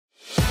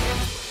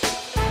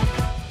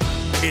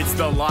It's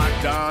the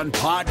Locked On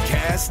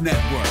Podcast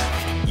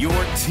Network, your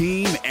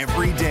team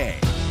every day.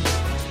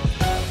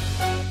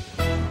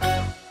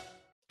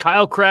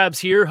 Kyle Krabs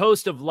here,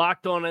 host of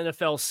Locked On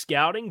NFL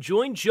Scouting.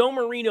 Join Joe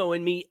Marino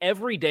and me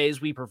every day as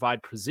we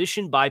provide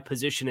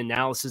position-by-position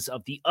analysis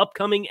of the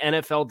upcoming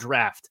NFL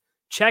Draft.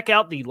 Check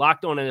out the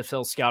Locked On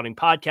NFL Scouting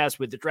podcast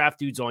with the Draft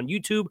Dudes on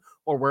YouTube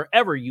or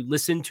wherever you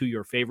listen to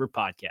your favorite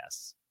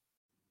podcasts.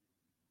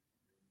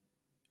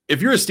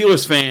 If you're a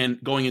Steelers fan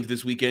going into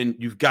this weekend,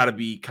 you've got to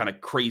be kind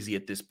of crazy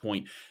at this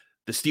point.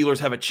 The Steelers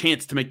have a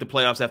chance to make the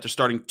playoffs after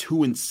starting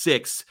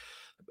 2-6.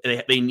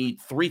 They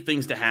need three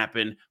things to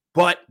happen,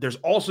 but there's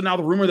also now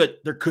the rumor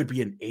that there could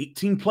be an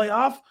 18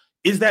 playoff.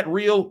 Is that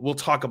real? We'll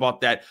talk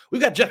about that.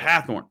 We've got Jeff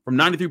Hathorn from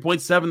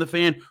 93.7 The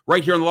Fan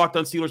right here on the Locked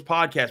On Steelers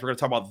podcast. We're going to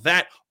talk about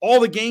that,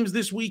 all the games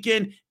this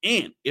weekend,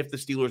 and if the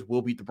Steelers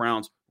will beat the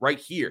Browns right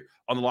here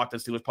on the Locked On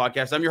Steelers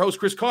podcast. I'm your host,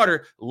 Chris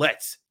Carter.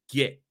 Let's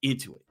get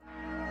into it.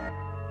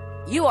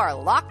 You are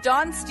Locked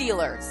On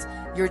Steelers,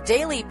 your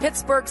daily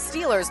Pittsburgh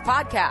Steelers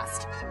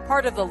podcast,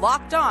 part of the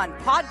Locked On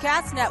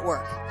Podcast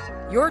Network,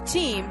 your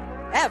team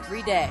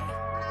every day.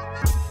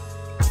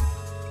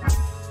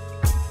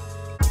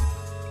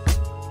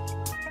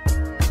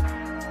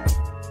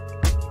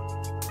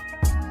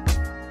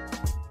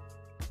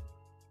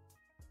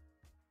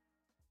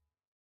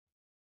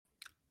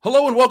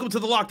 Hello and welcome to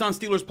the Locked On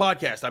Steelers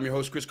podcast. I'm your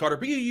host, Chris Carter,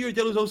 bringing you your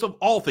daily dose of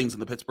all things in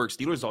the Pittsburgh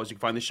Steelers. As always, you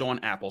can find this show on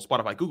Apple,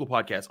 Spotify, Google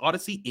Podcasts,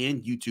 Odyssey,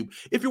 and YouTube.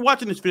 If you're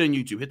watching this video on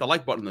YouTube, hit the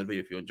like button on the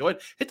video if you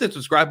enjoyed. Hit the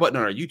subscribe button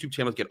on our YouTube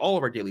channel to get all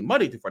of our daily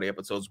Monday through Friday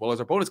episodes, as well as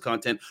our bonus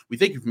content. We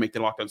thank you for making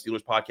the Locked On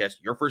Steelers podcast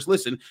your first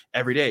listen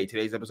every day.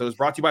 Today's episode is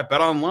brought to you by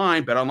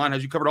BetOnline. BetOnline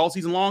has you covered all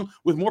season long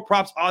with more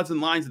props, odds, and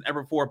lines than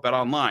ever before.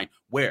 BetOnline,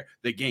 where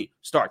the game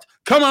starts.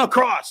 Coming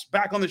across,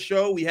 back on the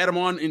show, we had him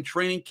on in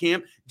training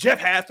camp. Jeff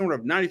Hathorn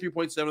of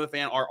 93.7 The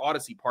Fan, our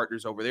Odyssey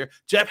partners over there.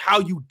 Jeff, how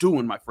you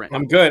doing, my friend?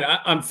 I'm good.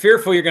 I'm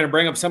fearful you're going to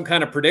bring up some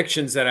kind of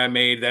predictions that I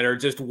made that are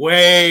just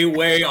way,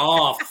 way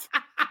off.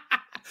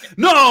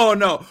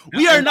 No.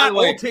 We are not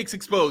all takes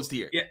exposed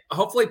here. Yeah,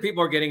 hopefully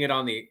people are getting it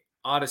on the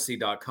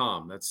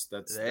Odyssey.com. That's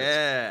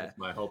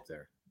my hope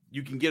there.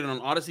 You can get it on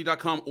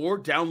Odyssey.com or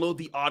download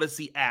the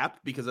Odyssey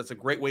app because that's a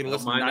great way to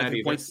listen to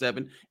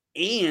 93.7.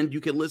 And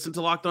you can listen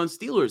to Locked On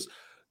Steelers,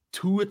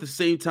 two at the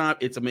same time.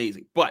 It's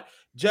amazing. But,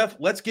 Jeff,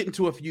 let's get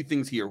into a few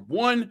things here.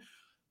 One,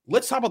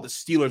 let's talk about the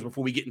Steelers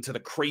before we get into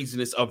the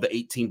craziness of the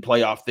 18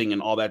 playoff thing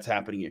and all that's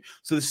happening here.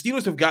 So the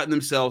Steelers have gotten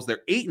themselves,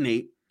 they're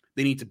 8-8.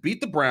 They need to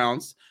beat the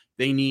Browns.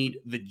 They need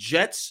the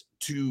Jets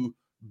to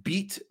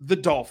beat the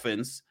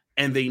Dolphins.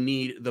 And they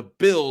need the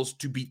Bills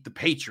to beat the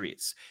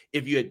Patriots.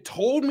 If you had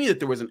told me that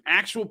there was an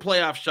actual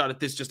playoff shot at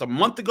this just a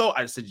month ago,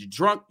 I'd have said, you're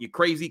drunk, you're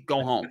crazy,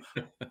 go home.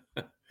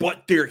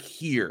 But they're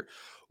here.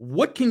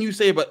 What can you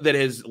say about that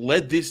has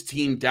led this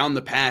team down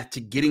the path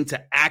to getting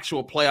to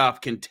actual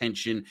playoff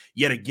contention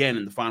yet again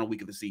in the final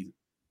week of the season?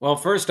 Well,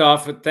 first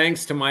off,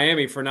 thanks to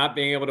Miami for not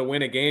being able to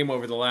win a game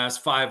over the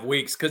last 5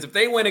 weeks. Because if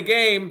they win a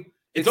game,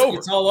 it's over.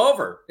 It's all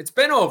over. It's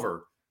been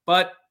over.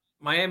 But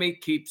Miami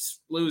keeps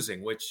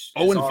losing, which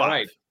is all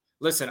right.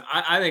 Listen,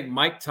 I think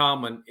Mike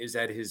Tomlin is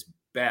at his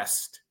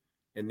best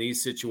in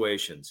these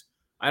situations.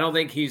 I don't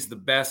think he's the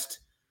best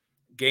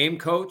game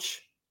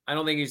coach. I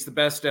don't think he's the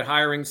best at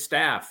hiring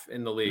staff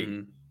in the league.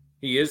 Mm-hmm.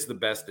 He is the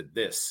best at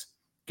this,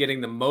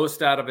 getting the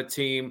most out of a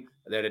team,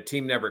 that a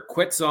team never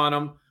quits on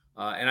them.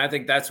 And I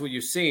think that's what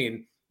you've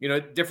seen. You know,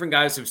 different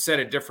guys have said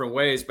it different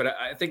ways, but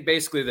I think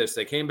basically this,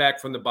 they came back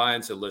from the bye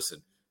and said,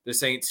 listen,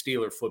 this ain't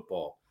Steeler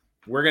football.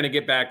 We're going to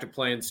get back to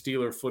playing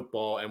Steeler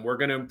football, and we're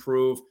going to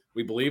improve.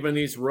 We believe in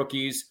these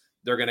rookies.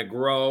 They're going to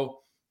grow,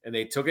 and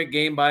they took it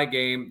game by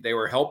game. They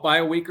were helped by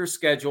a weaker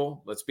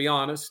schedule. Let's be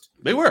honest.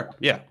 They were,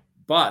 yeah.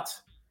 But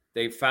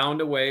they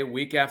found a way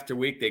week after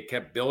week. They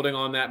kept building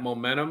on that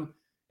momentum.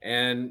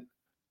 And,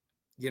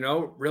 you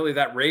know, really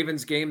that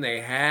Ravens game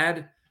they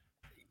had,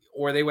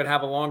 or they would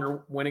have a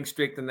longer winning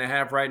streak than they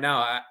have right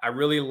now. I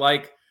really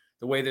like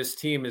the way this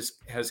team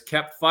has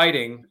kept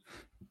fighting.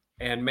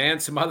 And, man,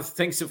 some other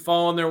things have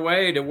fallen their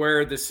way to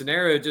where the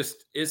scenario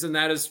just isn't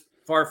that as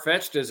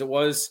far-fetched as it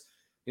was,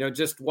 you know,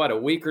 just, a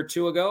week or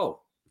two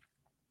ago.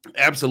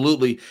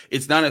 Absolutely.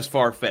 It's not as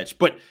far-fetched.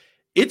 But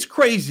it's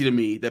crazy to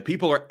me that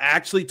people are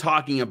actually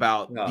talking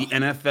about the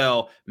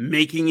NFL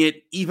making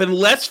it even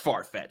less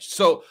far-fetched.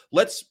 So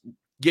let's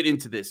get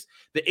into this.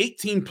 The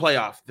 18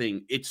 playoff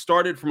thing, it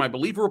started from, I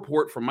believe, a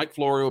report from Mike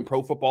Florio and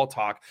Pro Football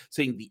Talk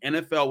saying the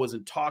NFL was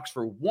in talks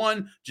for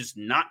one, just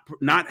not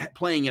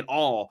playing at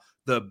all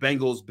the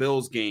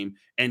Bengals-Bills game,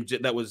 and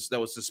that was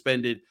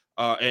suspended,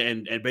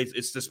 and basically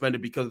it's suspended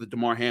because of the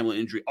Damar Hamlin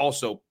injury.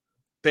 Also,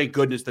 thank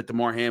goodness that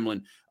Damar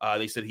Hamlin,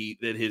 they said he's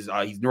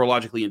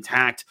neurologically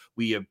intact.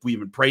 We've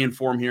been praying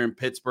for him here in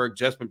Pittsburgh.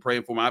 Jeff's been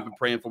praying for him. I've been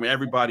praying for him.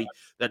 Everybody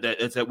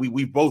that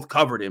we've both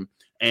covered him,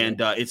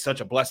 and it's such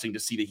a blessing to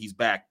see that he's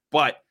back.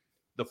 But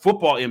the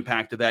football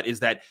impact of that is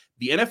that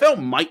the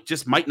NFL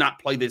might not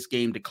play this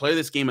game, declare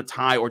this game a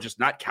tie, or just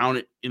not count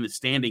it in the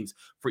standings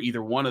for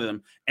either one of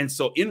them. And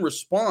so in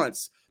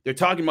response, they're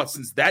talking about,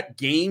 since that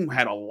game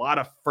had a lot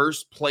of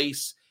first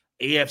place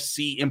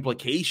AFC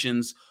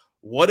implications.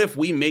 What if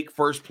we make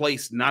first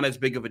place not as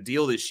big of a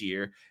deal this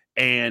year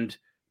and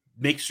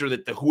make sure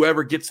that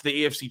whoever gets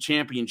the AFC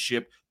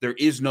championship,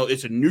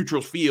 it's a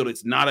neutral field.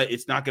 It's not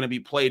going to be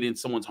played in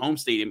someone's home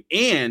stadium,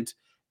 and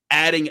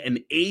adding an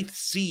 8th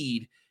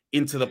seed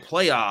into the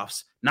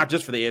playoffs, not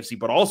just for the AFC,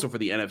 but also for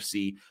the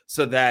NFC,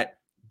 so that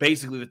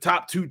basically the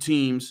top 2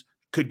 teams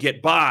could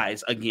get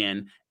buys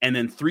again, and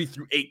then 3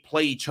 through 8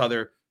 play each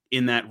other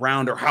in that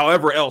round or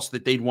however else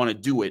that they'd want to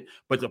do it.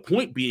 But the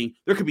point being,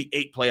 there could be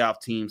 8 playoff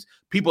teams.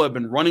 People have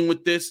been running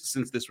with this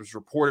since this was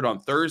reported on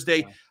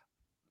Thursday. Wow.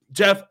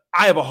 Jeff,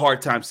 I have a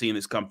hard time seeing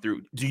this come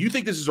through. Do you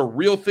think this is a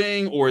real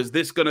thing, or is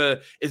this one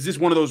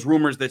of those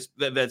rumors that's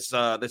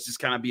just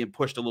kind of being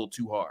pushed a little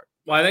too hard?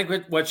 Well, I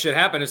think what should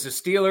happen is the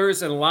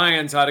Steelers and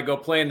Lions ought to go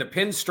play in the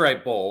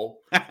Pinstripe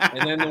Bowl,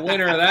 and then the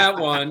winner of that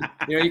one,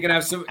 you can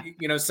have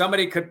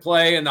somebody could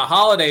play in the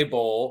Holiday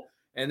Bowl,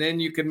 and then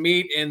you can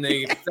meet in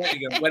the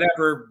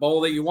whatever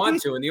bowl that you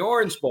want to, in the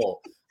Orange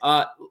Bowl.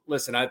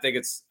 Listen, I think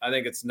it's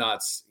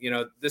nuts.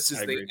 This is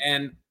the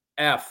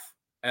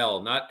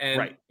NFL, not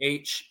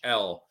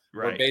NHL,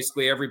 where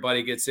basically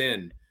everybody gets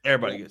in.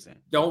 Everybody gets in.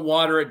 Don't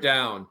water it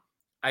down.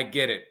 I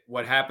get it.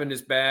 What happened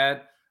is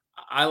bad.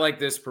 I like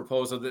this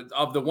proposal.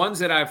 Of the ones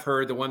that I've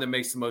heard, the one that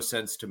makes the most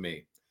sense to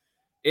me.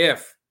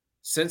 If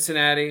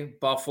Cincinnati,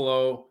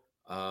 Buffalo,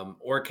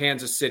 or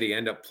Kansas City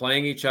end up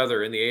playing each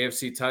other in the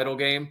AFC title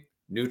game,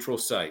 neutral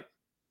site.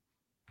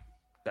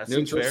 That's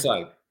neutral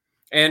site.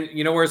 And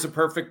you know where's the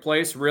perfect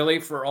place, really,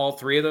 for all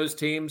 3 of those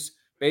teams?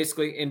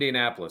 Basically,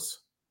 Indianapolis.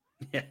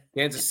 Yeah.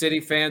 Kansas City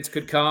fans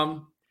could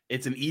come.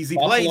 It's an easy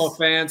place. Buffalo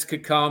fans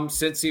could come.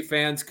 Cincy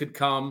fans could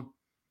come.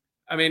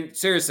 I mean,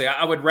 seriously,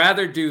 I would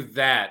rather do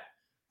that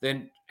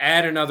than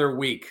add another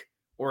week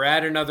or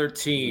add another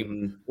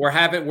team or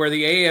have it where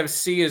the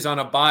AFC is on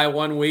a bye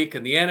one week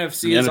and the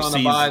NFC is on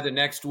a bye the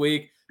next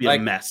week. Be a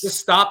mess. Just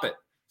stop it.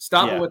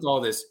 Stop it with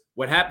all this.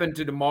 What happened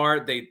to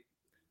DeMar,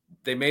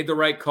 they made the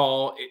right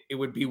call. It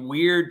would be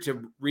weird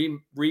to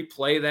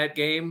replay that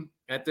game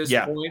at this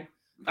point.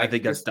 I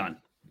think that's done.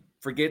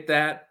 Forget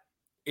that.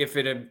 If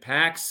it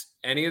impacts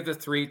any of the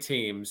 3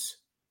 teams,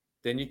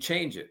 then you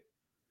change it.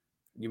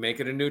 You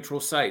make it a neutral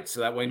site. So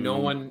that way no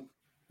one,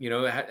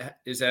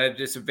 is at a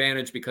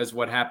disadvantage because of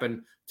what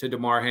happened to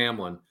DeMar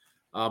Hamlin.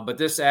 But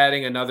this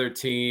adding another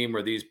team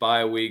or these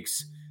bye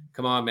weeks,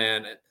 come on,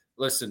 man.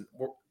 Listen,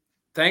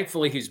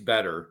 thankfully he's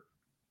better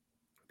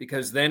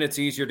because then it's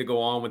easier to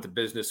go on with the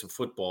business of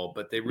football.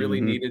 But they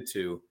really needed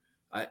to,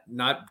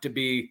 not to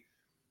be,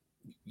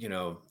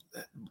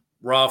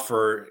 rough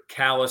or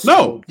callous.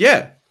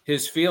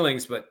 His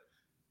feelings, but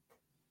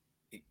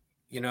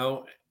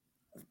the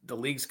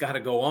league's got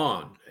to go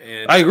on.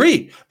 And I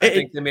agree. I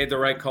think they made the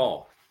right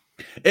call.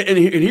 And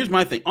here's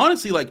my thing.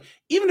 Honestly,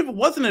 even if it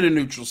wasn't at a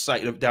neutral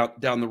site of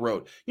down the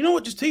road, you know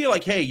what? Just tell you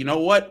hey, you know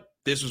what?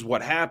 This is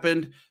what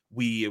happened.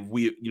 We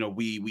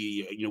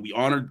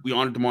honored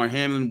DeMar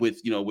Hamlin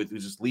with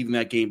just leaving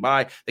that game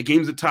by. The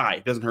game's a tie.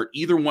 It doesn't hurt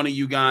either one of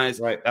you guys.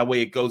 Right. That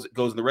way it goes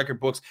in the record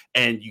books,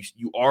 and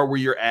you are where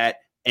you're at.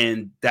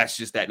 And that's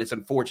just that. And it's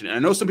unfortunate. I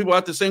know some people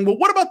out there saying, well,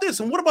 what about this?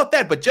 And what about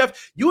that? But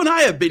Jeff, you and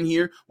I have been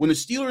here when the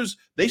Steelers,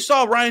 they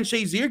saw Ryan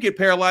Shazier get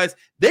paralyzed.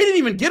 They didn't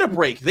even get a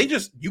break. They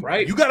just, you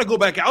got to go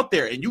back out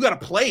there and you got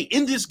to play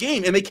in this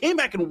game. And they came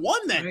back and won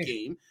that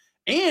game.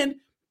 And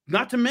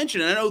not to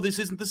mention, I know this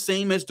isn't the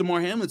same as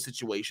DeMar Hamlin's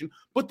situation,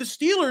 but the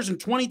Steelers in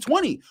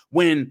 2020,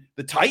 when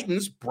the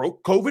Titans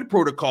broke COVID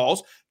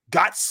protocols,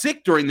 got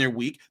sick during their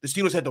week. The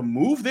Steelers had to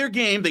move their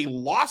game. They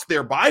lost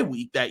their bye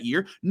week that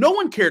year. No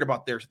one cared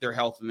about their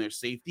health and their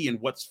safety and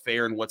what's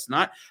fair and what's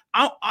not.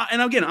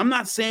 And again, I'm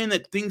not saying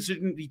that things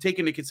shouldn't be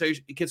taken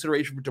into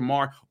consideration for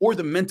DeMar or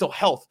the mental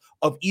health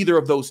of either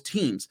of those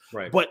teams.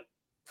 Right. But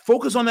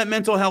focus on that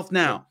mental health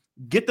now.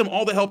 Get them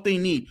all the help they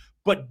need.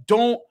 But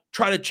don't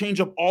try to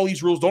change up all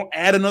these rules. Don't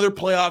add another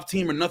playoff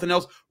team or nothing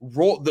else.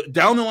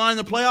 Down the line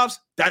in the playoffs,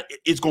 that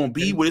is going to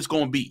be what it's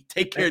going to be.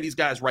 Take care of these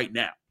guys right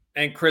now.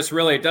 And Chris,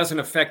 really, it doesn't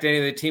affect any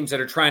of the teams that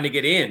are trying to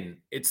get in.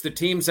 It's the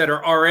teams that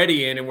are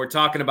already in, and we're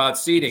talking about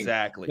seeding.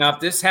 Exactly. Now, if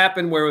this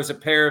happened where it was a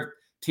pair of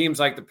teams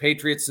like the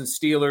Patriots and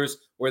Steelers,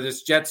 where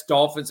this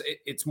Jets-Dolphins,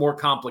 it's more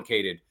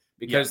complicated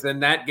because then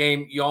that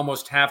game, you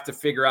almost have to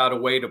figure out a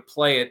way to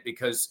play it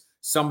because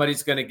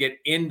somebody's going to get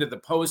into the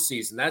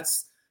postseason.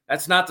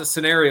 That's not the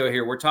scenario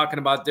here. We're talking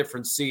about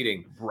different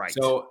seeding. Right.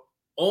 So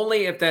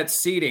only if that's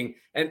seeding,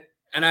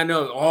 and I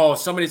know,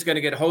 somebody's going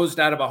to get hosed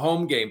out of a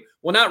home game.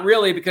 Well, not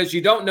really, because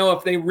you don't know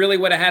if they really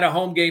would have had a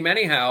home game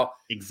anyhow.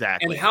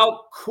 Exactly. And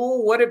how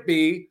cool would it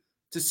be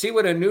to see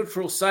what a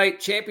neutral site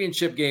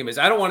championship game is?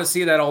 I don't want to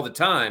see that all the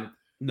time.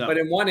 No. But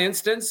in one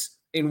instance,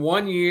 in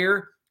 1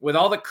 year, with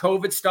all the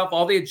COVID stuff,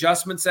 all the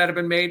adjustments that have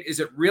been made, is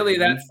it really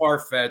that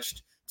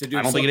far-fetched to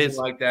do something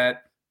like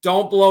that?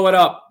 Don't blow it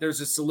up. There's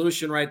a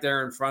solution right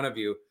there in front of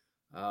you.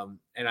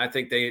 And I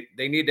think they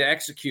need to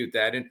execute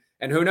that.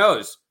 And who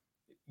knows?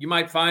 You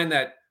might find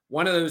that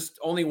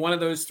only one of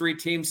those 3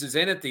 teams is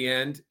in at the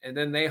end, and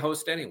then they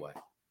host anyway.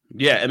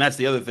 Yeah, and that's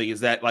the other thing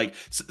is that,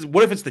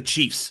 what if it's the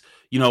Chiefs?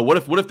 What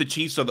if the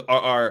Chiefs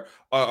are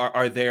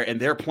there and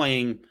they're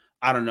playing,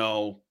 I don't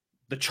know,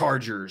 the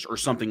Chargers or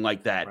something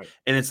like that, right.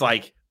 And it's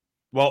like,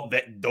 well,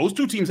 those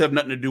two teams have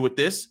nothing to do with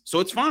this, so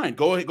it's fine.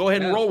 Go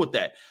ahead and roll with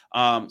that.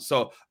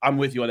 So I'm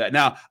with you on that.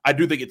 Now, I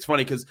do think it's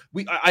funny because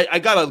I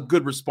got a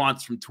good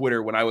response from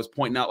Twitter when I was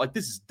pointing out, like,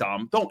 this is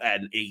dumb. Don't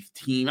add an 8th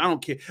team. I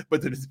don't care.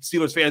 But the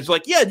Steelers fans are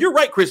like, yeah, you're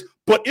right, Chris.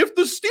 But if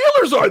the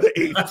Steelers are the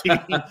 8th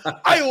team,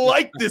 I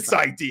like this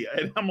idea.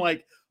 And I'm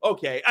like,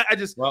 okay, I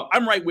think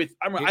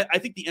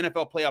the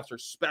NFL playoffs are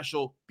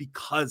special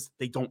because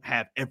they don't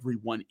have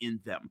everyone in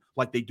them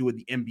like they do in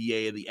the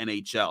NBA and the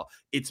NHL.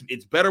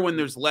 It's better when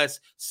there's less.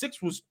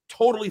 6 was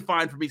totally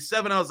fine for me.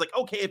 7, I was like,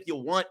 okay, if you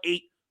want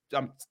 8,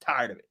 I'm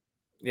tired of it.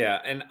 Yeah,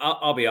 and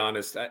I'll be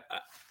honest.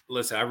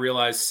 Listen, I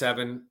realize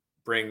 7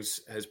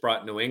 has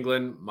brought New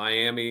England,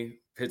 Miami,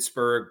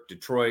 Pittsburgh,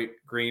 Detroit,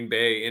 Green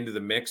Bay into the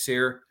mix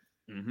here.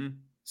 Mm-hmm.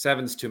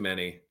 7's too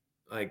many.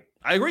 Like,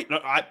 I agree. No,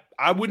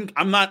 I wouldn't.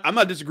 I'm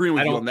not disagreeing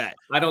with you on that.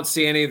 I don't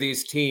see any of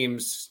these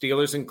teams,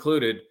 Steelers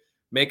included,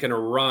 making a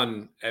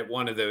run at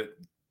one of the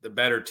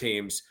better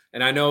teams.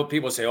 And I know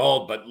people say,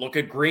 "Oh, but look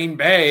at Green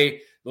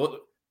Bay.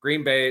 Look,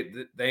 Green Bay,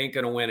 they ain't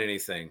going to win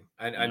anything."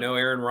 I know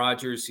Aaron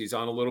Rodgers. He's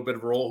on a little bit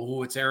of a roll.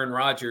 Oh, it's Aaron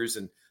Rodgers,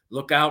 and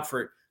look out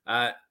for.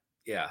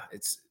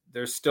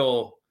 They're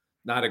still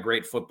not a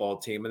great football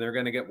team, and they're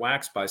going to get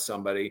waxed by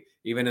somebody,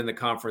 even in the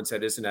conference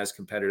that isn't as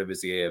competitive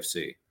as the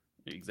AFC.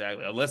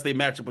 Exactly, unless they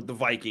match up with the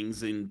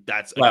Vikings, and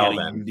that's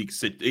a unique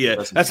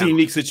that's a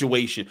unique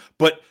situation.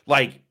 But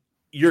like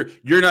you're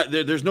not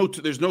there, there's no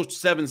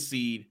 7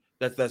 seed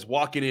that's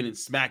walking in and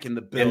smacking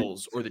the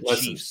Bills or the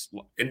Chiefs.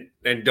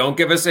 And don't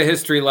give us a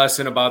history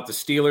lesson about the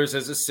Steelers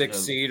as a 6th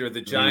seed or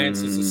the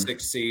Giants as a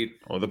 6th seed.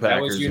 Or the Packers.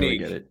 That was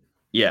unique. Get it.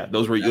 Yeah,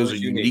 those are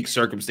unique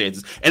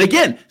circumstances. And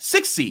again,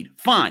 6th seed,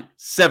 fine.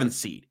 7th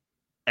seed,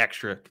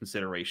 extra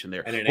consideration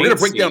there. And we're going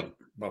to break down.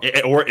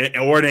 Or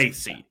an 8th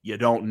seed. You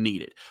don't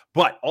need it.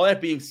 But all that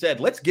being said,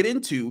 let's get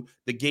into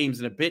the games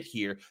in a bit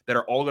here that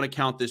are all going to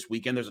count this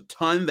weekend. There's a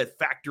ton that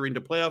factor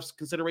into playoffs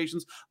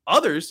considerations.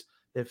 Others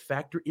that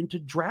factor into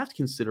draft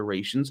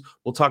considerations.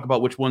 We'll talk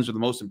about which ones are the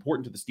most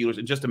important to the Steelers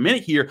in just a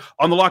minute here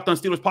on the Locked On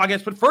Steelers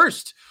podcast. But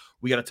first,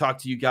 we got to talk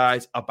to you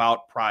guys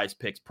about Prize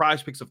Picks.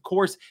 Prize Picks, of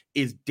course,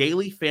 is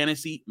daily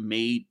fantasy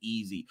made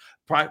easy.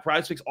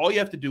 Prize Picks, all you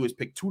have to do is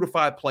pick 2 to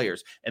 5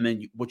 players. And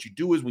then what you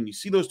do is when you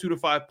see those 2 to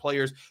 5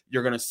 players,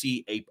 you're going to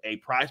see a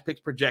Prize Picks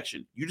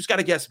projection. You just got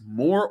to guess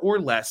more or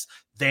less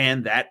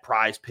than that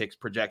Prize Picks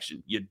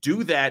projection. You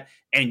do that,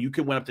 and you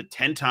can win up to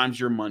 10 times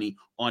your money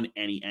on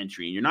any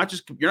entry. And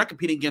you're not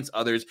competing against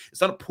others.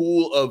 It's not a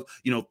pool of,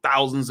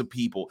 thousands of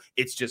people.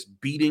 It's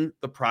just beating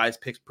the Prize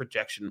Picks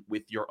projection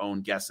with your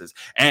own guesses.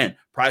 And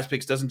Prize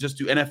Picks doesn't just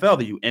do NFL.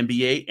 They do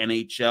NBA,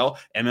 NHL,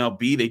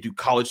 MLB. They do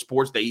college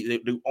sports. They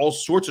do all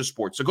sorts of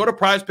sports. So go to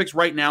Prize Picks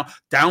right now.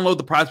 Download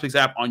the Prize Picks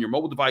app on your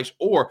mobile device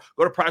or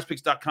go to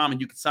prizepicks.com and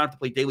you can sign up to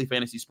play daily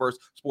fantasy sports.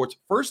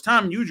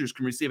 First-time users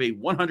can receive a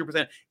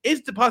 100%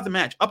 instant deposit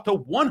match up to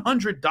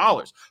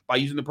 $100 by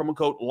using the promo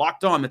code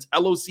Locked On. That's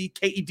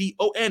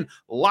LOCKEDON,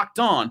 Locked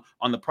On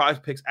the Prize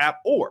Picks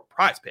app or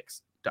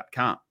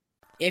prizepicks.com.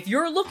 If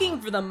you're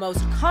looking for the most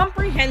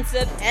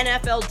comprehensive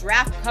NFL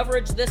draft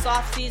coverage this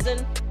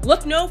offseason,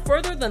 look no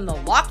further than the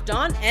Locked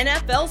On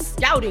NFL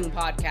Scouting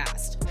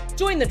Podcast.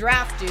 Join the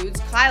draft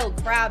dudes, Kyle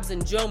Krabs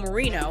and Joe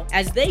Marino,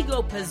 as they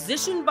go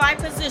position by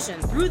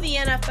position through the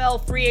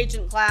NFL free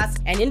agent class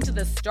and into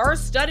the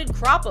star-studded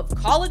crop of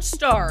college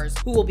stars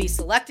who will be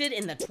selected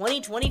in the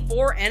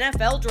 2024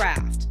 NFL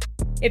Draft.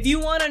 If you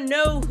want to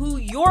know who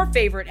your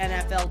favorite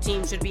NFL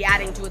team should be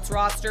adding to its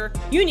roster,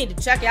 you need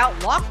to check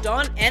out Locked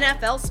On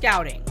NFL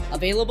Scouting,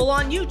 available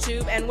on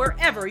YouTube and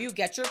wherever you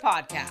get your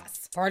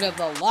podcasts. Part of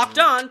the Locked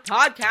On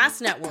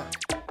Podcast Network,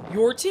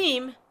 your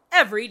team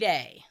every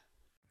day.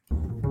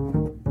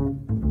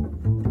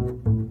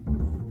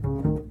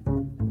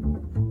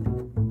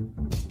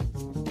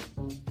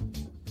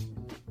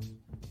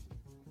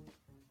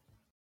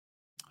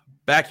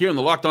 Back here on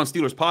the Locked On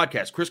Steelers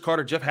podcast, Chris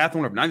Carter, Jeff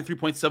Hathorn of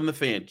 93.7 The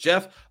Fan.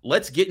 Jeff,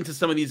 let's get into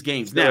some of these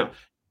games. Now,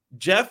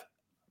 Jeff,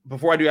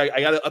 before I do,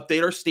 I got to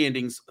update our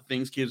standings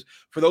things because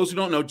for those who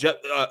don't know,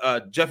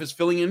 Jeff is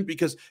filling in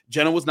because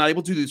Jenna was not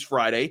able to do this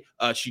Friday.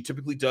 She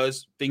typically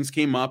does. Things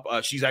came up.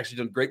 She's actually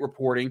done great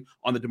reporting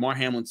on the DeMar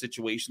Hamlin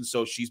situation,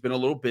 so she's been a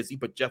little busy,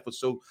 but Jeff was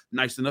so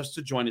nice enough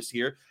to join us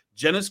here.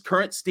 Jenna's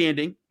current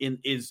standing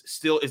is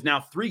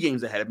now 3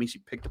 games ahead of me. She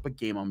picked up a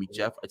game on me,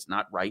 Jeff. It's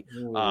not right.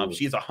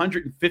 She has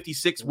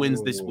 156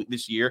 wins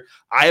this year.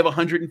 I have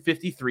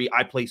 153.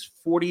 I place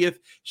 40th.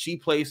 She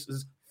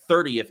places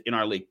 30th in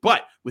our league.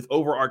 But with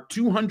over our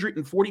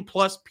 240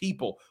 plus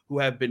people who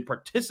have been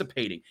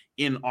participating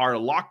in our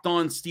Locked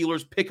On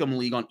Steelers Pick'em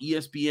League on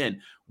ESPN,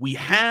 we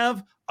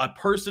have a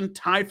person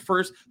tied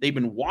first. They've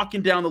been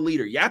walking down the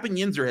leader. Yap and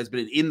Yinzer has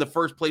been in the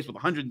first place with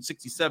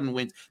 167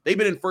 wins. They've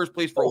been in first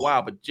place for a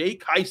while, but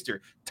Jake Heister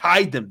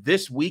tied them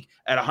this week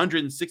at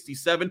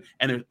 167,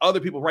 and there's other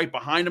people right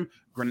behind him.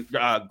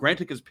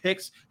 Grantica's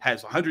Picks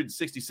has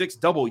 166.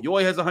 Double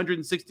Yoy has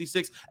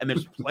 166, and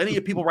there's plenty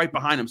of people right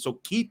behind him. So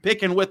keep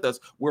picking with us.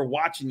 We're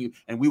watching you,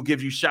 and we'll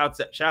give you shout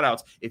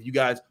outs if you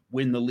guys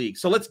win the league.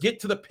 So let's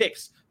get to the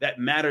picks that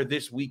matter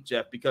this week,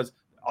 Jeff, because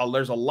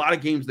there's a lot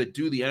of games that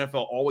do. The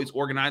NFL always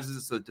organizes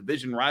it so the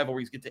division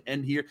rivalries get to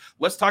end here.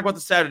 Let's talk about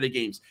the Saturday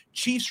games.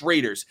 Chiefs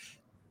Raiders.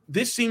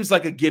 This seems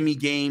like a gimme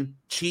game.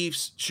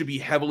 Chiefs should be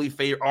heavily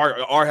favored,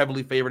 are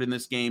heavily favored in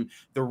this game.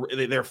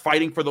 They're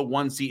fighting for the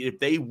 1 seed. If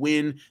they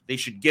win, they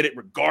should get it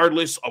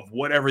regardless of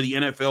whatever the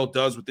NFL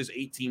does with this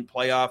 18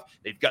 playoff.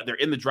 They're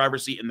in the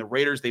driver's seat, and the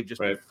Raiders, they've just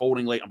been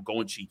folding late. I'm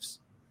going Chiefs.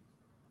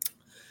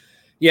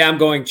 Yeah, I'm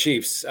going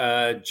Chiefs.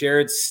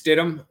 Jared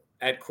Stidham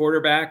at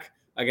quarterback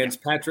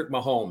against Patrick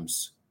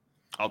Mahomes.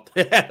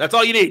 That's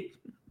all you need.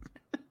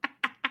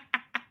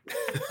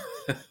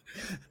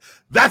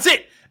 That's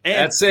it. And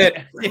that's it.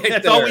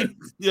 That's all we.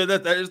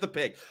 That is the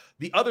pick.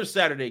 The other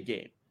Saturday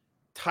game,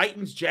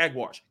 Titans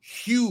Jaguars,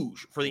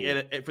 huge for the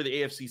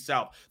AFC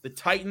South. The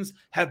Titans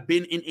have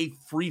been in a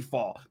free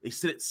fall. They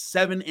sit at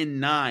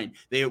 7-9.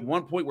 They at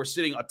one point were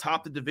sitting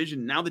atop the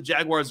division. Now the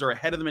Jaguars are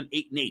ahead of them at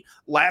 8-8.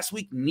 Last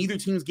week, neither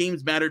team's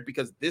games mattered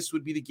because this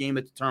would be the game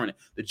that determined it.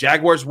 The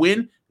Jaguars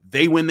win.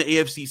 They win the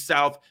AFC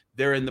South.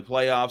 They're in the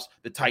playoffs.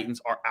 The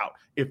Titans are out.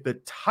 If the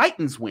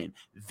Titans win,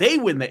 they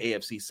win the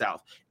AFC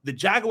South. The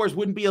Jaguars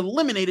wouldn't be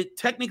eliminated.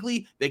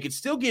 Technically, they could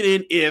still get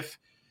in if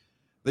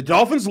the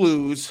Dolphins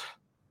lose,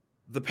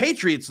 the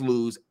Patriots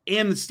lose,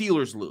 and the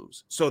Steelers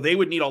lose. So they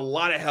would need a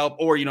lot of help.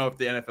 Or, if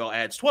the NFL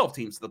adds 12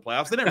 teams to the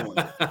playoffs, then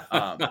everyone.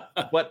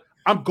 But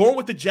I'm going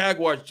with the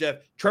Jaguars, Jeff.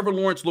 Trevor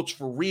Lawrence looks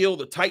for real.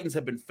 The Titans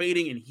have been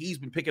fading, and he's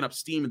been picking up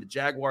steam, and the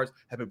Jaguars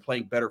have been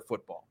playing better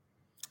football.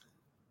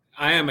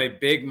 I am a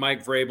big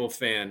Mike Vrabel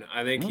fan.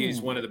 I think he's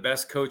one of the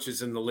best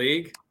coaches in the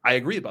league. I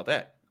agree about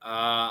that.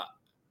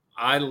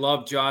 I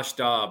love Josh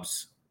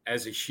Dobbs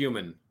as a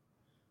human.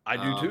 I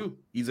do too.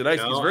 He's a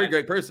very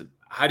great person.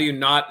 How do you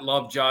not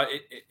love Josh?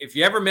 If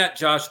you ever met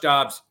Josh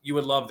Dobbs, you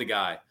would love the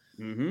guy.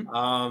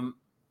 Mm-hmm.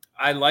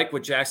 I like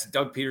what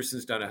Doug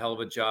Peterson's done a hell of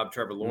a job.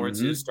 Trevor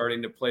Lawrence is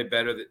starting to play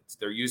better.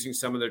 They're using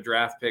some of their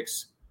draft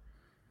picks,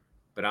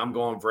 but I'm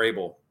going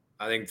Vrabel.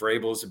 I think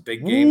Vrabel's a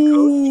big game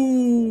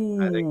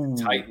coach. I think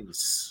the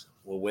Titans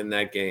will win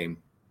that game.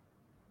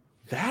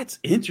 That's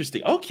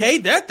interesting. Okay,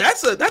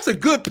 that's a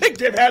good pick,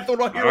 Dave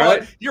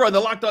Hathaway. You're on the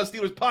Locked On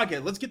Steelers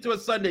podcast. Let's get to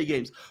us Sunday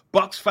games.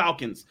 Bucks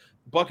Falcons.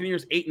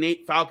 Buccaneers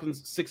 8-8,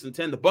 Falcons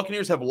 6-10. The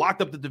Buccaneers have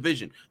locked up the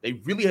division. They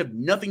really have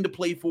nothing to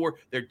play for.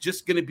 They're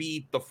just going to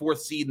be the 4th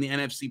seed in the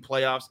NFC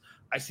playoffs.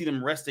 I see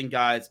them resting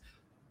guys,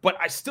 but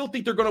I still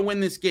think they're going to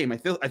win this game. I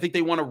think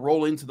they want to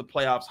roll into the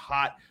playoffs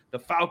hot. The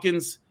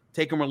Falcons,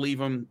 take them or leave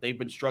them. They've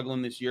been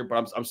struggling this year,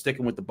 but I'm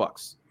sticking with the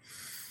Bucks.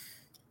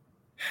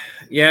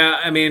 Yeah,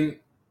 I mean,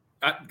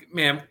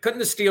 man, couldn't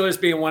the Steelers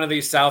be in one of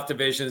these South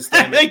divisions?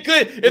 They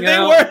could. If they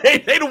were,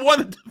 they'd have won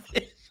the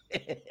division.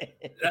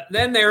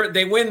 Then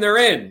they win, they're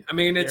in. I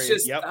mean, it's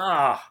just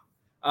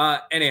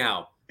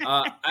anyhow.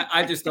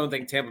 I just don't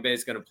think Tampa Bay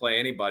is going to play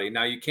anybody.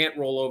 Now, you can't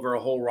roll over a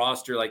whole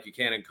roster like you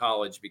can in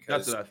college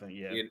because that's what I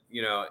think.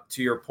 Yeah,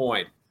 to your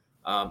point,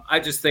 I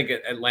just think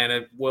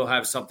Atlanta will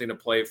have something to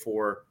play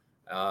for.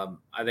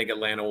 I think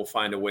Atlanta will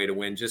find a way to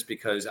win just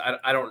because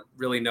I don't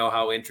really know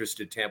how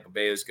interested Tampa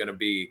Bay is going to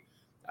be.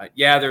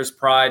 There's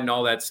pride and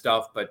all that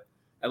stuff, but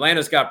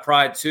Atlanta's got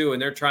pride too,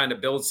 and they're trying to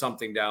build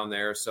something down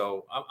there.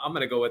 So I'm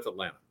going to go with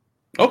Atlanta.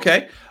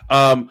 Okay.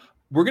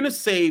 We're going to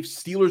save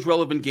Steelers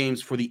relevant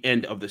games for the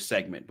end of the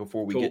segment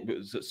before we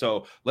get.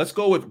 So let's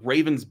go with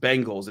Ravens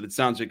Bengals. And it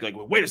sounds like,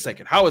 wait a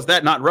second, how is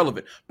that not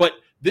relevant? But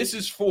this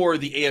is for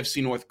the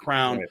AFC North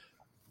crown. Right.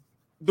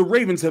 The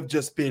Ravens have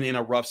just been in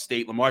a rough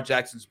state. Lamar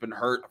Jackson's been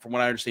hurt. From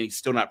what I understand, he's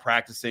still not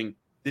practicing.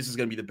 This is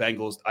going to be the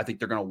Bengals. I think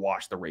they're going to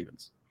wash the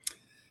Ravens.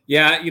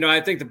 Yeah,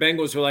 I think the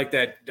Bengals were like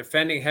that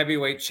defending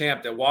heavyweight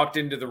champ that walked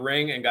into the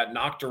ring and got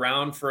knocked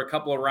around for a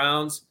couple of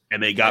rounds.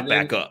 And they got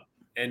back up.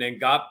 And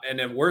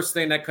then worst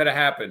thing that could have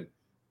happened,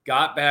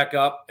 got back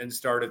up and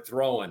started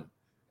throwing.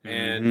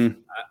 And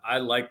I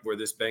like where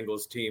this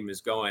Bengals team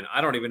is going.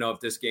 I don't even know if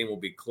this game will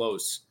be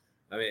close.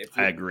 I mean,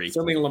 I agree.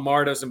 Assuming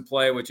Lamar doesn't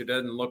play, which it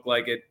doesn't look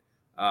like it,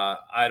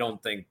 I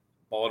don't think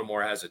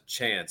Baltimore has a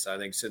chance. I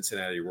think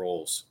Cincinnati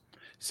rolls.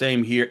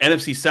 Same here.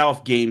 NFC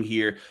South game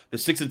here. The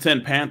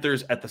 6-10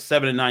 Panthers at the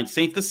 7-9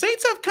 Saints. The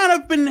Saints have kind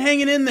of been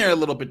hanging in there a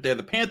little bit there.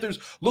 The Panthers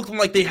looking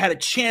like they had a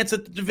chance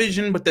at the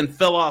division, but then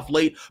fell off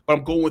late. But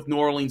I'm going with New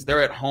Orleans.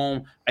 They're at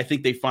home. I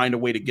think they find a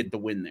way to get the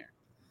win there.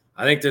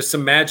 I think there's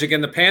some magic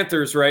in the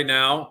Panthers right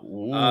now.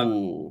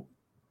 Ooh.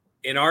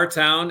 In our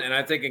town, and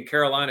I think in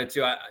Carolina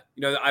too.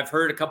 I've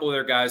heard a couple of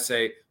their guys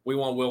say, we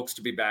want Wilkes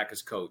to be back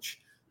as coach.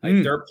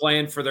 They're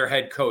playing for their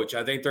head coach.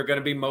 I think they're going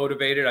to be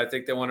motivated. I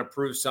think they want to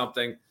prove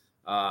something.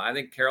 I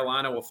think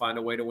Carolina will find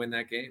a way to win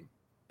that game.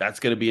 That's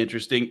going to be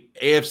interesting.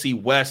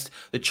 AFC West,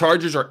 the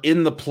Chargers are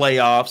in the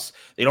playoffs.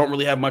 They don't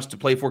really have much to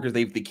play for because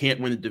they can't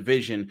win the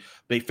division.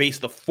 They face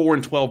the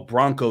 4-12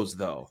 Broncos,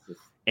 though.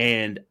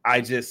 And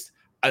I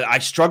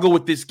struggle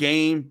with this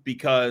game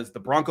because the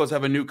Broncos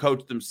have a new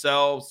coach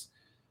themselves.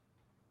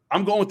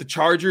 I'm going with the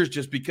Chargers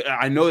just because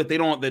I know that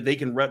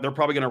they're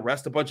probably going to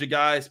rest a bunch of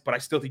guys, but I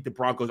still think the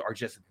Broncos are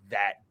just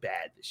that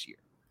bad this year.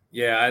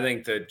 Yeah, I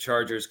think the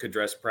Chargers could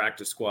dress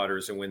practice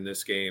squatters and win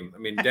this game. I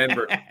mean,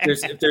 Denver,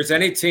 if there's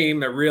any team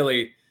that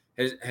really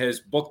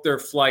has booked their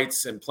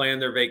flights and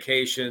planned their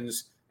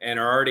vacations and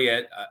are already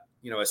at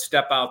a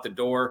step out the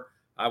door,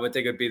 I would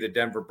think it would be the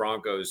Denver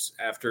Broncos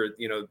after,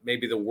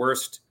 maybe the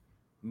worst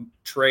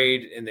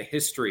trade in the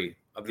history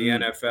of the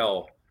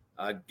NFL,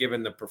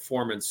 given the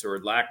performance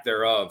or lack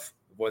thereof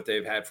of what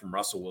they've had from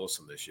Russell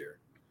Wilson this year.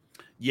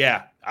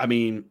 Yeah, I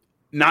mean,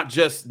 not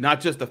just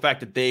the fact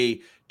that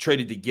they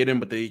traded to get him,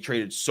 but they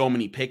traded so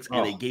many picks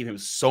and they gave him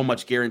so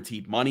much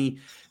guaranteed money.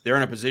 They're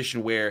in a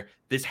position where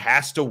this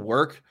has to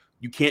work.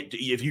 You can't,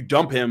 if you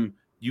dump him,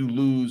 you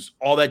lose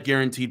all that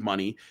guaranteed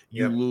money.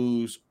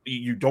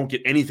 You don't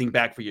get anything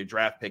back for your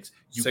draft picks.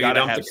 You got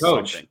to have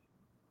something.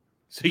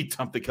 So you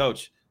dump the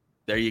coach.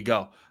 There you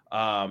go.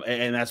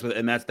 And that's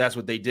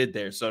what they did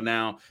there. So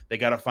now they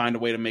got to find a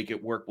way to make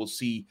it work. We'll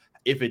see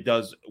if it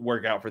does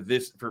work out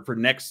for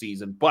next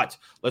season. But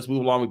let's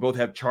move along. We both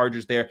have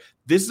Chargers there.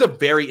 This is a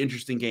very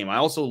interesting game. I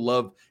also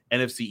love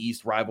NFC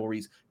East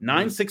rivalries.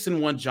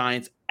 9-6-1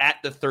 Giants at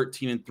the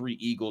 13-3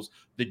 Eagles.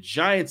 The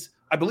Giants,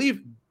 I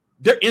believe,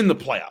 they're in the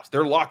playoffs.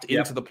 They're locked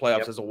into the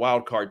playoffs as a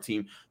wild card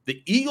team.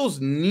 The Eagles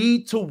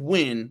need to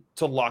win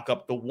to lock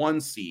up the 1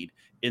 seed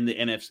in the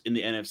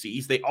NFC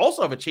East. They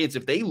also have a chance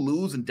if they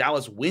lose and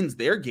Dallas wins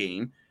their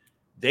game,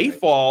 they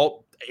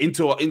fall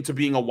into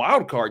being a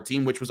wild card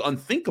team, which was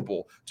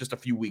unthinkable just a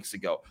few weeks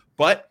ago.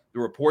 But the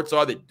reports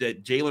are that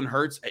Jalen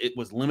Hurts, it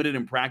was limited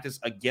in practice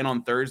again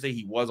on Thursday.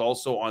 He was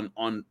also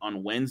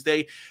on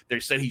Wednesday. They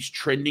said he's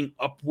trending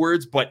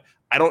upwards, but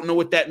I don't know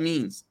what that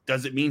means.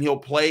 Does it mean he'll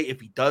play?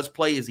 If he does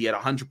play, is he at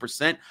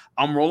 100%?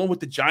 I'm rolling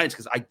with the Giants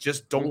because I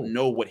just don't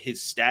know what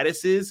his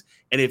status is.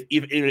 And if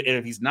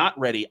he's not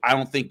ready, I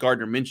don't think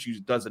Gardner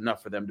Minshew does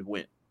enough for them to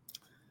win.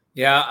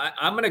 Yeah,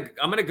 I'm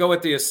gonna go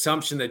with the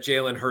assumption that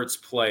Jalen Hurts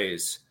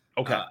plays.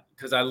 Okay,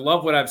 because I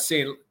love what I've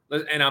seen,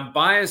 and I'm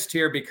biased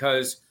here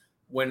because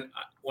when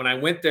I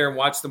went there and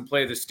watched them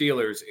play the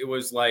Steelers, it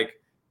was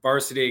like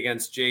varsity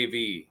against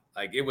JV.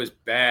 Like it was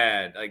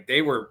bad. Like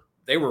they were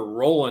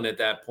rolling at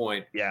that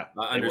point. Yeah,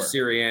 under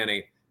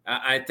Sirianni.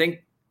 I think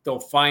they'll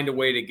find a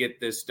way to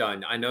get this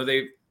done. I know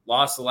they've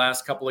lost the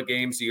last couple of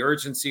games. The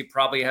urgency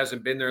probably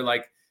hasn't been there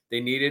like they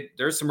needed.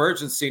 There's some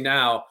urgency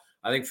now.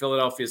 I think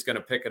Philadelphia is going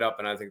to pick it up,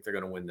 and I think they're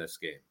going to win this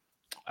game.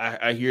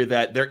 I hear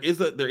that. There is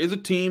a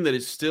team that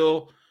is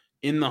still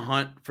in the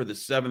hunt for the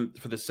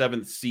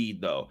seventh seed,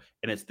 though,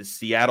 and it's the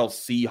Seattle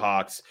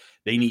Seahawks.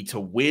 They need to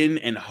win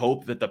and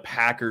hope that the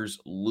Packers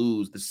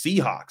lose. The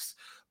Seahawks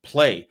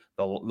play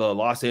the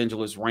Los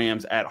Angeles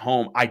Rams at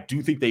home. I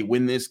do think they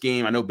win this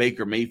game. I know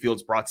Baker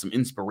Mayfield's brought some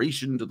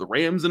inspiration to the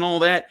Rams and all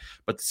that,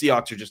 but the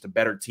Seahawks are just a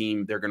better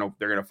team. They're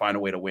gonna find a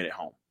way to win at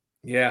home.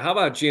 Yeah, how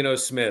about Geno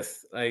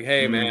Smith? Like,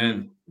 hey,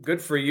 man, good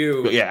for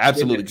you. Yeah,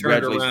 absolutely.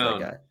 Congratulations to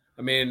that guy.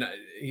 I mean,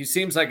 he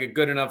seems like a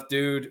good enough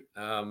dude.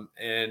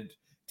 And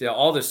to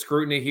all the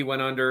scrutiny he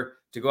went under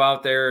to go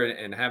out there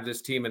and have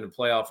this team in the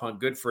playoff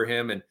hunt, good for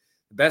him. And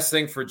the best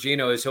thing for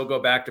Geno is he'll go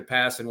back to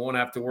pass and won't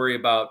have to worry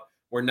about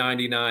where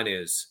 99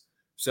 is.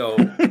 So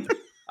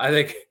I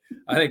think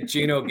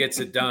Geno gets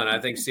it done. I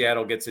think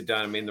Seattle gets it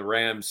done. I mean, the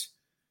Rams,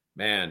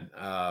 man,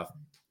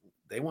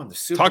 they won the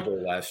Super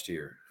Bowl last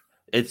year.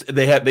 This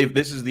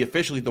is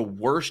officially the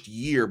worst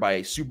year by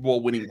a Super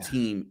Bowl winning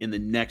team in the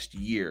next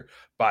year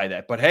by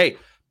that. But hey,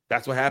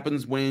 that's what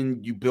happens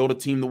when you build a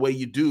team the way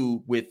you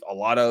do with a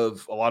lot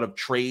of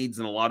trades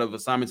and a lot of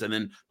assignments, and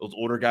then those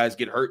older guys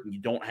get hurt and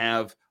you don't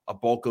have a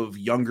bulk of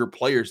younger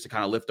players to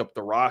kind of lift up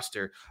the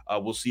roster.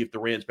 We'll see if the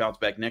Rams bounce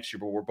back next year,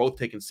 but we're both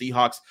taking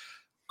Seahawks.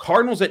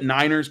 Cardinals at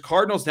Niners.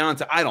 Cardinals down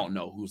to, I don't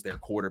know who's their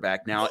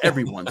quarterback now.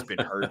 Everyone's been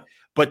hurt.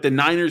 But the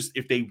Niners,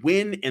 if they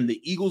win and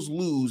the Eagles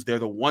lose, they're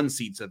the 1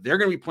 seed. So they're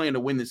going to be playing to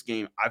win this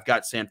game. I've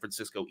got San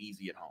Francisco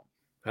easy at home.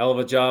 Hell of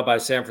a job by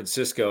San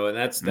Francisco. And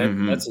that's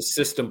a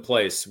system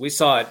place. We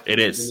saw it in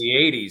the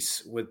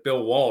 80s with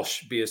Bill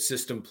Walsh be a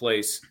system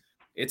place.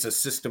 It's a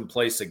system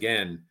place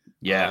again.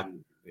 Yeah.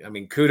 I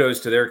mean, kudos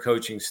to their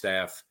coaching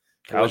staff.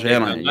 Not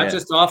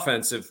just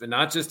offensive and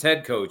not just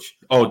head coach.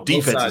 Oh,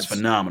 defense is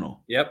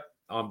phenomenal. Yep.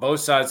 On both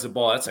sides of the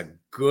ball. That's a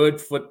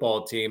good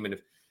football team. And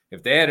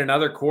if they had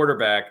another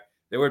quarterback,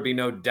 there would be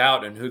no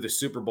doubt in who the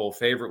Super Bowl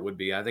favorite would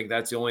be. I think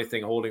that's the only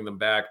thing holding them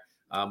back.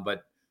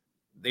 But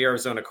the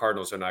Arizona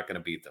Cardinals are not going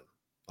to beat them.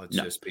 Let's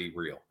just be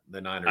real.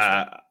 The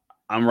Niners.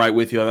 I'm right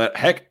with you on that.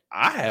 Heck,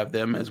 I have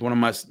them as one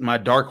of my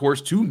dark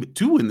horse to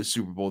win the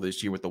Super Bowl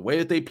this year with the way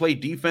that they play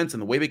defense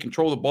and the way they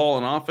control the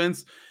ball on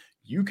offense.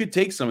 You could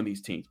take some of these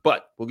teams,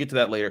 but we'll get to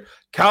that later.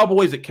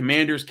 Cowboys at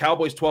Commanders.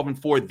 Cowboys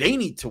 12-4. They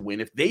need to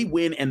win. If they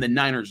win and the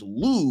Niners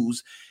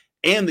lose,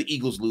 and the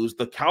Eagles lose,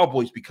 the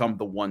Cowboys become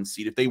the 1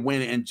 seed. If they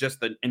win and just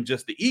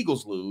the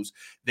Eagles lose,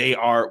 they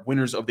are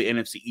winners of the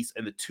NFC East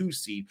and the 2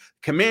 seed.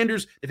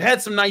 Commanders, they've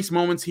had some nice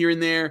moments here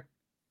and there,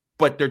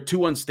 but they're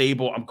too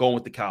unstable. I'm going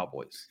with the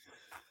Cowboys.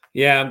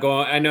 Yeah,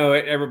 I know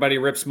everybody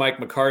rips Mike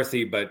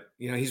McCarthy, but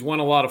he's won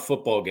a lot of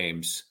football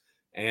games,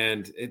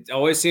 and it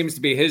always seems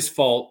to be his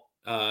fault.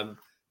 I'm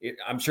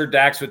sure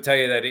Dax would tell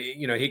you that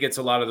he gets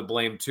a lot of the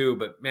blame too,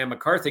 but man,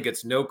 McCarthy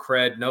gets no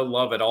cred, no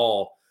love at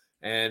all.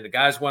 And the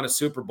guy's won a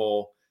Super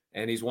Bowl,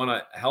 and he's won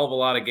a hell of a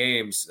lot of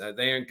games.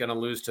 They ain't going to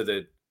lose to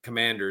the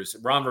Commanders.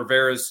 Ron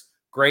Rivera's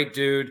great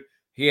dude.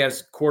 He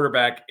has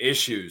quarterback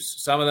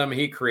issues. Some of them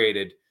he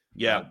created.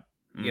 Yeah.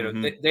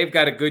 They've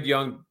got a good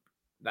young.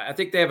 I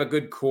think they have a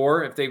good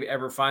core if they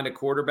ever find a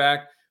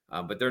quarterback,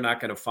 but they're not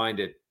going to find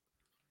it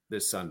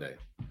this Sunday.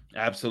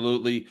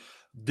 Absolutely.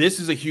 This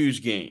is a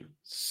huge game.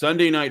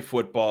 Sunday Night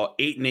Football,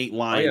 8-8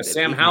 Lions. Oh, yeah,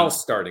 Sam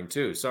Howell's starting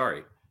too.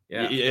 Sorry.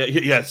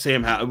 Yeah,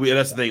 Sam Howell.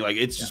 That's the thing. Like,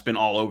 it's just been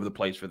all over the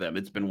place for them.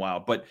 It's been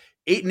wild. But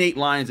 8-8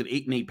 Lions and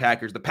 8-8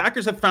 Packers. The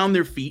Packers have found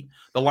their feet.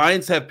 The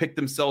Lions have picked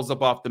themselves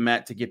up off the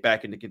mat to get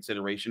back into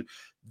consideration.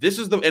 This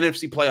is the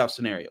NFC playoff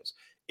scenarios.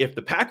 If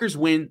the Packers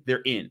win,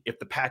 they're in. If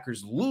the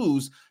Packers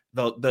lose,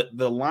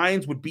 the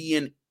Lions would be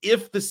in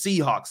if the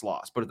Seahawks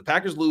lost. But if the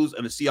Packers lose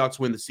and the Seahawks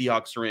win, the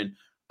Seahawks are in.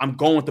 I'm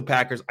going with the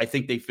Packers. I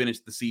think they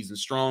finished the season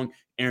strong.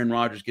 Aaron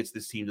Rodgers gets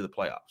this team to the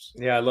playoffs.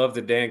 Yeah, I love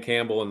the Dan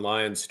Campbell and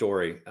Lions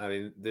story. I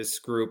mean, this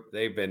group,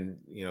 they've been,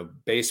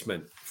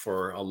 basement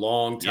for a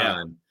long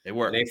time. Yeah, they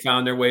were. And they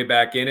found their way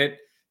back in it.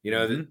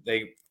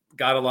 They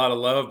got a lot of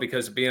love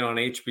because of being on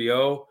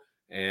HBO,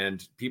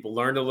 and people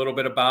learned a little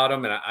bit about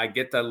them. And I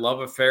get that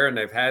love affair, and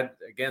they've had,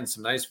 again,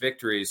 some nice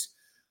victories.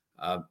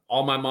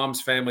 All my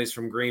mom's family's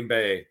from Green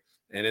Bay.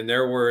 And in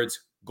their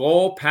words,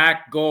 goal,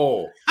 pack,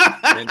 goal.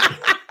 And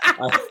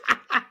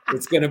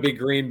it's going to be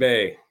Green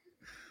Bay.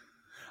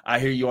 I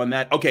hear you on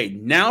that. Okay,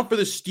 now for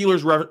the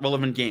Steelers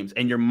relevant games.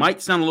 And you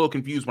might sound a little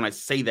confused when I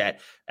say that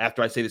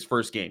after I say this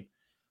first game.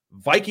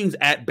 Vikings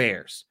at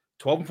Bears.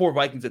 12-4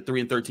 Vikings at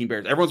 3-13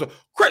 Bears. Everyone's like,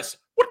 Chris,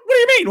 what do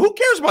you mean? Who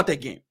cares about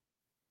that game?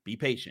 Be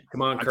patient.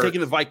 Come on, I'm Kirk.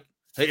 taking the Vikings.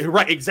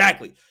 Right,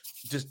 exactly.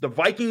 Just the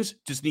Vikings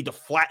just need to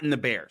flatten the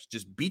Bears.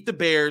 Just beat the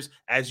Bears.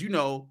 As you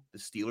know, the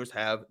Steelers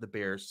have the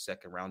Bears'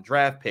 second-round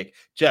draft pick.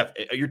 Jeff,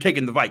 you're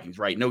taking the Vikings,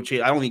 right? No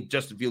chance. I don't think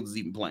Justin Fields is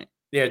even playing.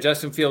 Yeah,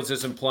 Justin Fields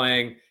isn't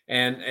playing.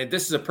 And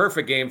this is a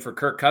perfect game for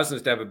Kirk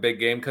Cousins to have a big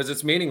game because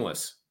it's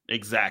meaningless.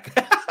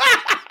 Exactly.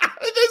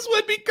 This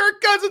would be Kirk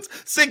Cousins.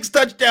 6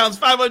 touchdowns,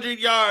 500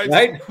 yards.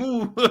 Right?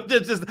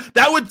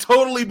 That would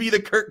totally be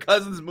the Kirk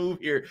Cousins move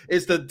here,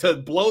 is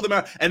to blow them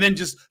out and then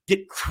just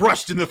get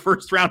crushed in the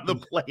first round of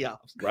the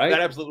playoffs. Right?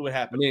 That absolutely would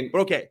happen.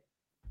 But okay.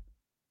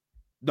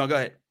 No, go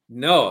ahead.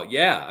 No,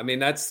 yeah. I mean,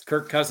 that's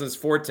Kirk Cousins'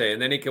 forte.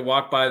 And then he can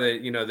walk by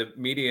the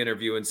media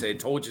interview and say,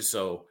 told you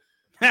so.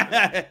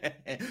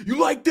 You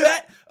like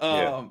that?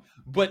 Yeah.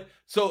 But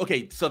so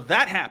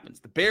that happens.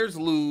 The Bears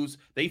lose.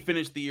 They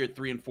finish the year at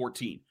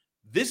 3-14.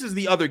 This is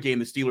the other game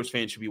the Steelers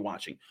fans should be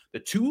watching. The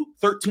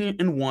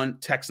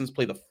 2-13-1 Texans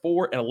play the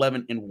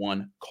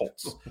 4-11-1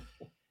 Colts.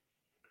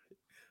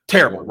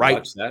 Terrible, right?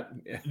 Watch that.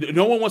 Yeah.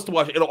 No one wants to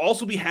watch it. It'll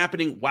also be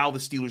happening while the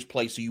Steelers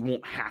play, so you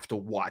won't have to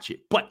watch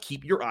it. But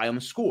keep your eye on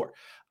the score.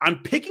 I'm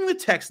picking the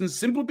Texans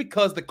simply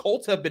because the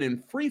Colts have been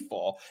in free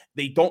fall.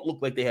 They don't look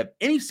like they have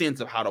any sense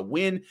of how to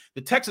win.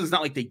 The Texans,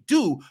 not like they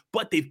do,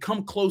 but they've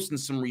come close in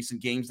some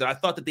recent games that I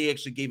thought that they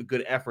actually gave a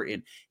good effort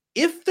in.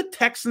 If the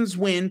Texans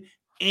win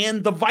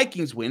and the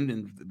Vikings win,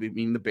 and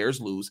meaning the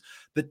Bears lose,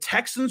 the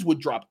Texans would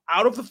drop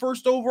out of the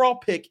first overall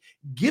pick,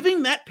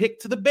 giving that pick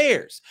to the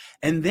Bears.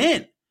 And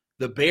then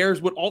the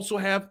Bears would also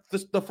have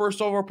the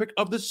first overall pick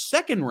of the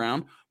second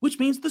round, which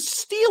means the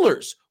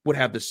Steelers would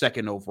have the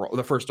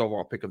first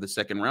overall pick of the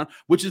second round,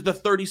 which is the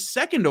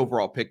 32nd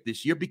overall pick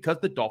this year because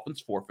the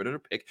Dolphins forfeited a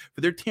pick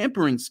for their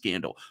tampering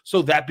scandal.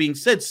 So that being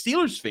said,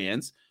 Steelers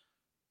fans,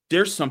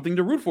 there's something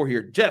to root for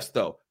here. Jess,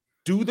 though,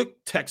 do the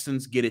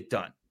Texans get it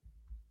done?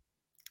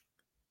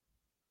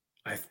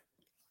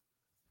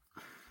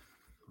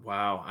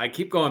 Wow. I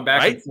keep going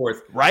back and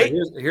forth. Right?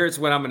 Here's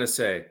what I'm going to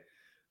say.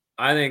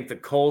 I think the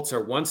Colts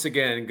are once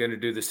again going to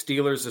do the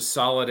Steelers a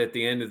solid at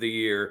the end of the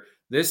year.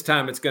 This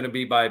time it's going to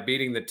be by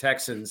beating the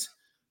Texans.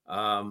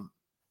 I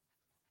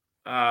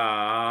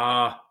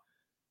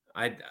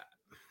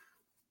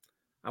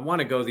want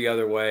to go the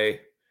other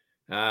way.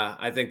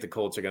 I think the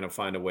Colts are going to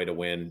find a way to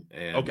win.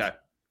 And okay.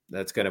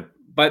 That's going to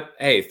 – but,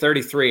 hey,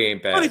 33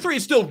 ain't bad. 33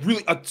 is still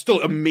really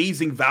still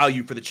amazing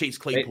value for the Chase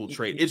Claypool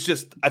trade. It's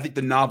just, I think,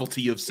 the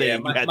novelty of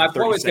saying you had the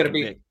 32nd was going to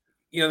be pick.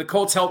 The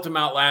Colts helped him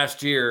out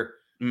last year.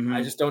 Mm-hmm.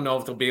 I just don't know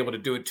if they'll be able to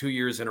do it 2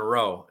 years in a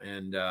row.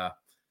 And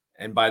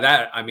by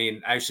that, I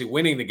mean actually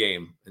winning the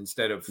game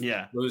instead of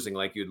losing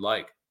like you'd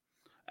like.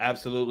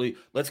 Absolutely.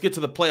 Let's get to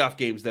the playoff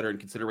games that are in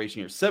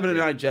consideration here.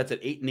 7-9 Jets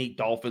at 8-8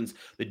 Dolphins.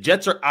 The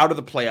Jets are out of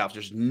the playoffs.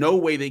 There's no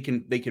way they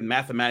can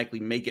mathematically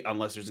make it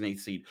unless there's an 8th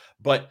seed.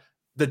 But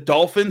the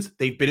Dolphins,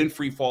 they've been in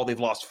free fall. They've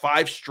lost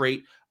 5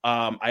 straight.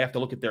 I have to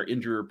look at their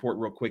injury report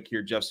real quick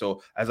here, Jeff.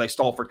 So as I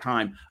stall for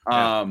time,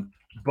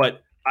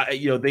 but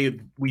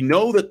we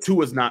know that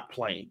Tua's not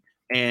playing,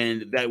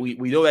 and that we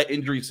know that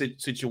injury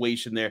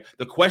situation there.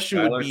 The question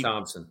Skylar would be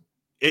Thompson.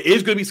 It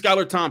is going to be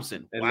Skylar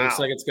Thompson. It looks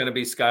like it's going to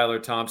be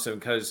Skylar Thompson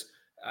because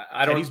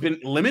I don't. He's been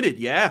limited.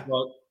 Yeah.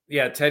 Well,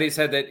 yeah. Teddy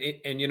said that,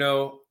 and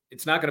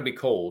it's not going to be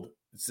cold.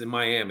 It's in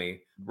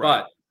Miami,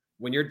 right. But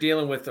when you're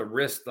dealing with a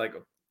wrist like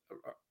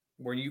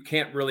where you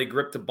can't really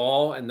grip the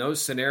ball in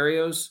those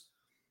scenarios,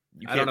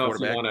 I don't know if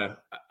you want to.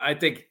 I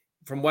think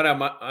from what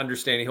I'm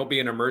understanding, he'll be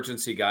an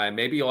emergency guy.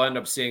 Maybe you'll end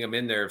up seeing him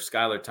in there if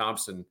Skylar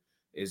Thompson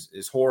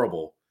is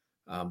horrible.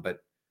 But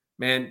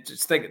man,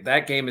 just think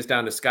that game is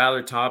down to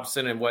Skylar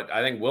Thompson and what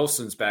I think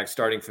Wilson's back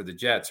starting for the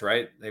Jets,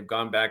 right? They've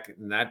gone back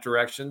in that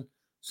direction.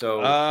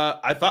 So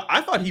I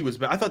thought he was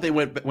back. I thought they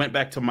went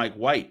back to Mike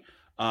White.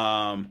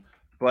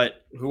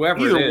 But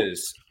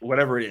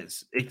whatever it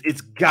is,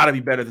 it's got to be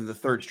better than the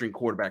third string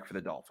quarterback for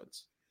the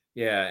Dolphins.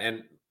 Yeah.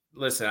 And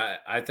listen,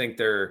 I think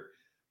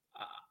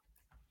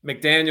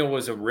McDaniel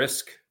was a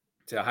risk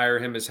to hire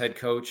him as head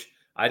coach.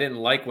 I didn't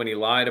like when he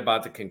lied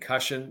about the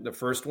concussion, the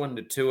first one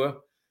to Tua.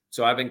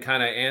 So I've been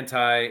kind of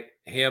anti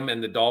him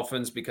and the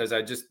Dolphins because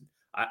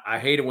I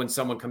hate it when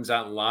someone comes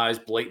out and lies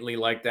blatantly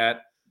like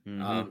that.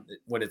 When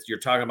you're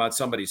talking about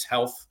somebody's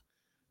health.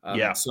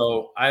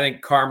 So I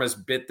think karma's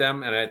bit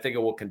them, and I think it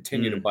will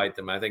continue to bite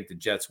them. I think the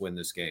Jets win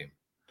this game.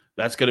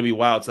 That's going to be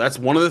wild. So that's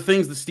one of the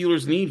things the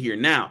Steelers need here.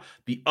 Now,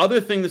 the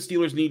other thing the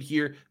Steelers need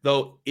here,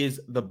 though,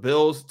 is the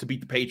Bills to beat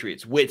the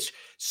Patriots, which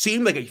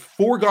seemed like a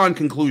foregone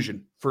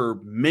conclusion for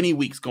many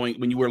weeks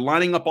when you were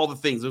lining up all the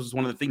things. This was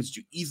one of the things that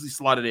you easily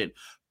slotted in.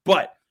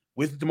 But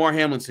with the Damar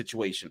Hamlin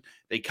situation,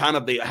 they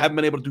haven't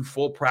been able to do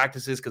full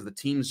practices because the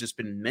team's just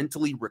been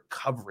mentally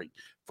recovering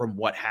from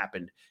what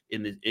happened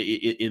in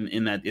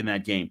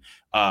that game.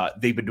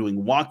 They've been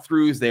doing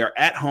walkthroughs. They are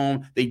at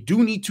home. They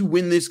do need to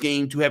win this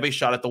game to have a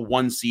shot at the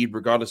 1 seed,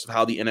 regardless of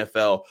how the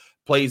NFL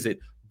plays it.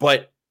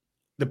 But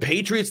the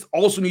Patriots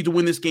also need to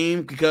win this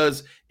game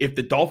because if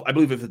the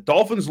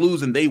Dolphins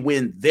lose and they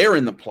win, they're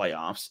in the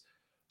playoffs.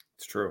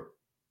 It's true.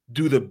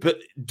 Do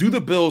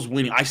the Bills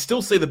winning? I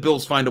still say the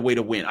Bills find a way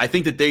to win. I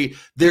think that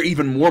they're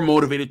even more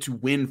motivated to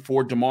win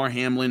for Damar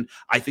Hamlin.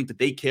 I think that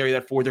they carry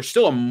that forward. They're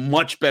still a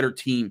much better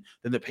team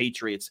than the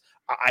Patriots.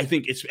 I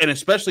think and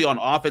especially on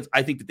offense,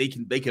 I think that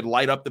they could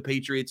light up the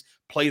Patriots,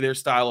 play their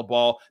style of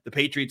ball. The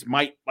Patriots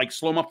might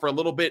slow them up for a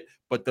little bit,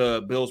 but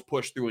the Bills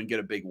push through and get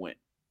a big win.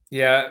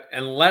 Yeah,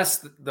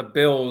 unless the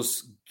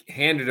Bills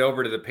hand it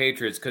over to the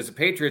Patriots, because the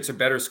Patriots are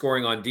better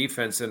scoring on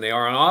defense than they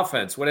are on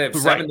offense. What, they have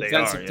 7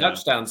 defensive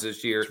touchdowns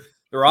this year.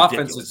 Their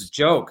offense is a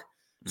joke.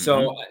 Mm-hmm.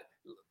 So,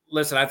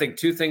 listen, I think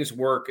 2 things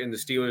work in the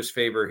Steelers'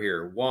 favor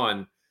here.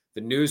 One,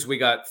 the news we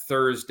got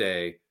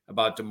Thursday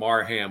about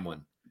Damar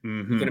Hamlin.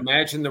 Mm-hmm. You can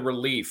imagine the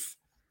relief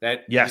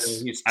that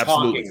he's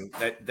absolutely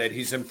talking, that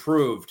he's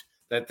improved,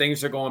 that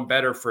things are going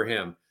better for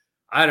him.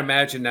 I'd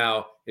imagine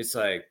now it's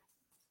like,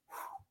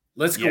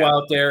 let's go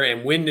out there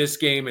and win this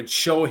game and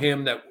show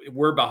him that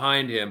we're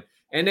behind him.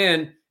 And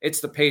then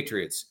it's the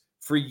Patriots.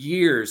 For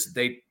years,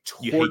 they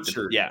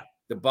tortured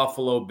the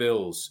Buffalo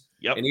Bills.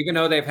 Yep. And even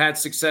though they've had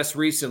success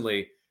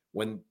recently,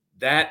 when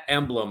that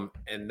emblem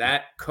and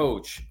that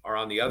coach are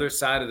on the other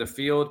side of the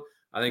field,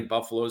 I think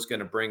Buffalo is going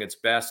to bring its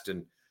best.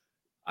 And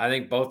I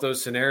think both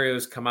those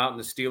scenarios come out in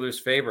the Steelers'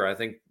 favor. I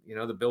think,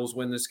 the Bills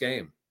win this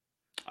game.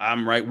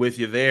 I'm right with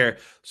you there.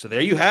 So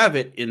there you have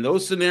it. In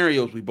those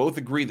scenarios, we both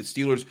agree the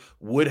Steelers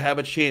would have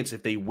a chance.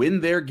 If they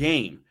win their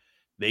game,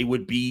 they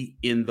would be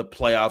in the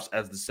playoffs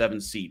as the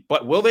 7th seed.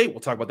 But will they? We'll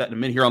talk about that in a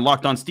minute here on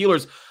Locked On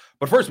Steelers.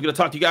 But first, we're going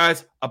to talk to you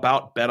guys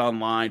about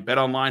BetOnline.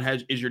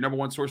 BetOnline is your number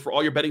one source for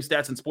all your betting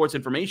stats and sports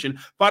information.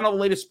 Find all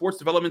the latest sports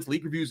developments,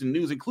 league reviews, and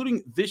news,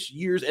 including this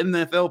year's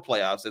NFL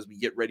playoffs as we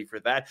get ready for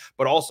that.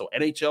 But also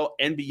NHL,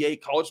 NBA,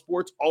 college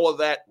sports, all of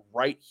that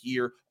right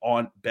here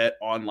on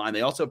BetOnline.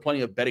 They also have plenty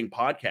of betting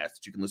podcasts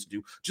that you can listen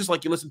to, just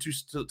like you listen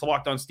to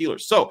Locked On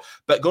Steelers. So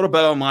go to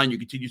BetOnline. You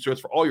continue to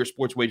search for all your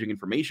sports wagering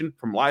information,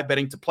 from live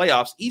betting to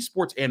playoffs,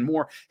 esports, and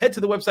more. Head to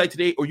the website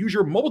today or use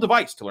your mobile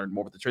device to learn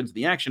more about the trends of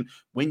the action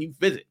when you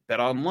visit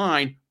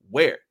BetOnline,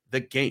 where the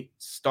game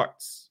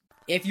starts.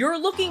 If you're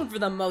looking for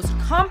the most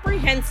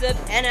comprehensive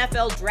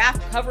NFL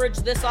draft coverage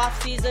this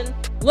offseason,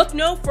 look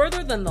no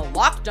further than the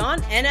Locked On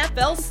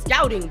NFL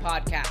Scouting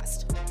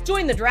Podcast.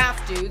 Join the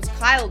draft dudes,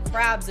 Kyle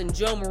Krabs and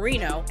Joe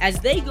Marino, as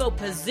they go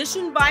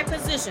position by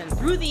position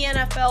through the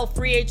NFL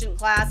free agent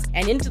class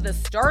and into the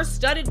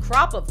star-studded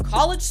crop of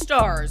college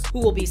stars who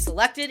will be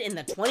selected in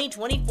the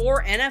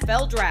 2024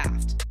 NFL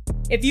Draft.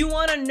 If you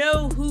want to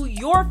know who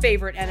your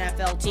favorite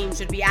NFL team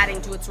should be adding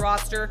to its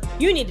roster,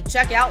 you need to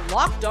check out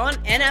Locked On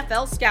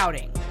NFL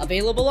Scouting,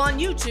 available on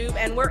YouTube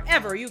and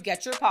wherever you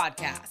get your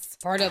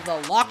podcasts. Part of the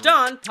Locked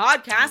On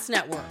Podcast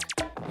Network,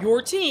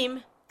 your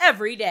team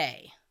every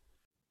day.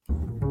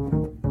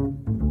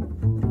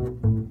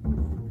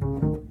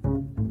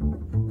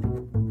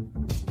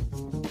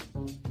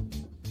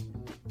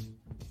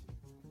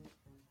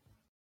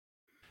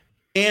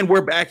 And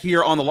we're back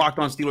here on the Locked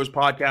On Steelers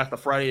podcast, the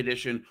Friday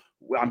edition.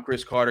 I'm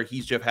Chris Carter.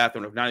 He's Jeff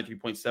Hathorn of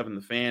 93.7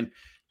 The Fan.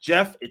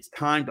 Jeff, it's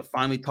time to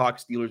finally talk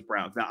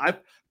Steelers-Browns. Now,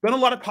 I've done a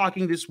lot of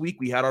talking this week.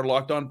 We had our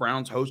Locked On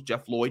Browns host,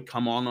 Jeff Lloyd,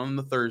 come on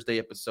the Thursday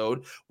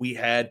episode. We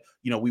had,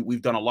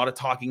 we've done a lot of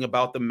talking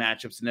about the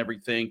matchups and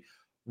everything.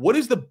 What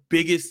is the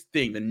biggest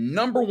thing, the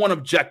number one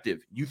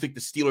objective you think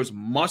the Steelers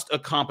must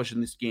accomplish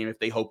in this game if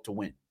they hope to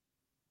win?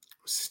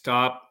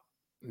 Stop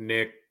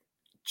Nick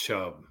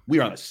Chubb. We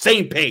are on the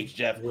same page,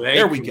 Jeff.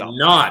 There we go.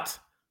 Not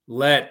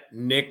let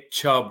Nick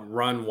Chubb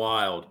run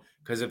wild.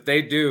 Because if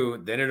they do,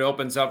 then it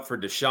opens up for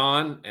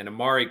Deshaun and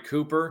Amari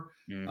Cooper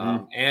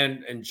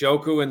and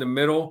Njoku in the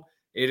middle.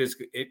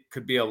 It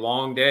could be a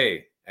long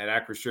day at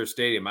Acrisure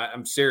Stadium.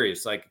 I'm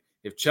serious. Like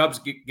if Chubb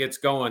gets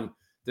going,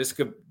 this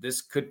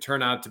could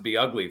turn out to be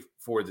ugly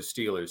for the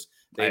Steelers.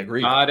 They've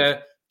got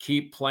to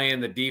keep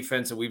playing the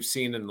defense that we've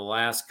seen in the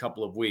last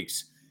couple of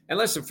weeks. And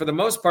listen, for the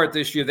most part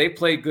this year, they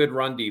played good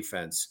run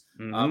defense.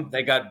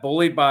 They got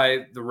bullied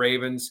by the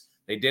Ravens.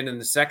 They did in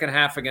the second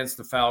half against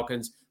the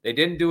Falcons. They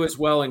didn't do as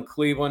well in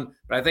Cleveland,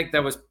 but I think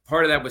that was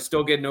part of that was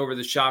still getting over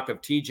the shock of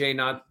TJ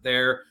not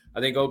there. I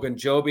think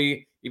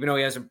Ogunjobi, even though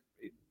he hasn't,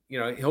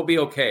 he'll be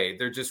okay.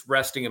 They're just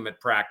resting him at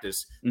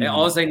practice.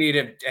 All they need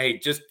is, hey,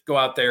 just go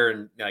out there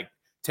and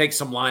take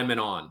some linemen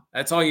on.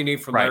 That's all you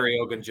need from Larry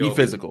Ogunjobi. Be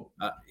physical.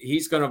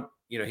 He's gonna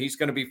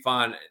be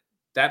fine.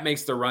 That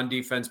makes the run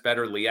defense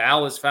better.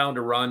 Leal has found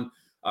a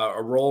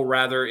role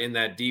rather in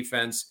that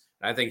defense.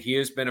 I think he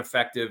has been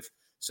effective.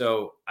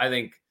 So I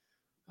think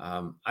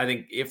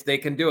if they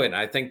can do it, and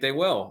I think they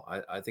will,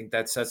 I think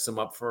that sets them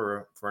up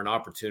for an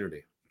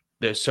opportunity.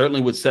 They certainly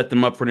would set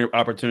them up for an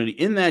opportunity.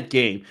 In that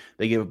game,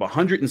 they gave up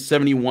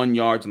 171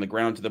 yards on the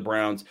ground to the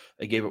Browns.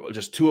 They gave up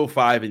just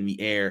 205 in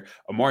the air.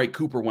 Amari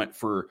Cooper went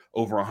for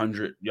over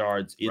 100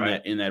 yards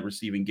in that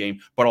receiving game.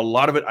 But a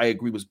lot of it, I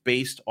agree, was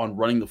based on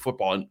running the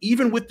football. And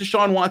even with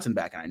Deshaun Watson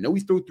back, and I know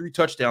he threw 3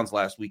 touchdowns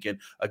last weekend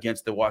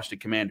against the Washington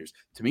Commanders.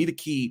 To me, the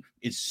key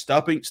is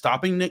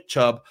stopping Nick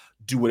Chubb.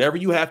 Do whatever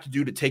you have to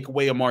do to take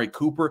away Amari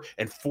Cooper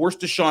and force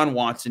Deshaun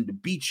Watson to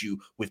beat you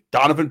with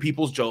Donovan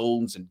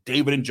Peoples-Jones and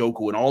David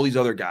Njoku and all these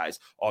other guys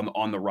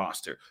on the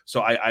roster.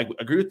 So I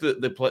agree with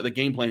the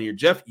game plan here.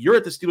 Jeff, you're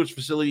at the Steelers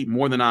facility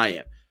more than I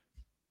am.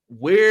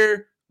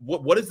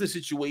 What is the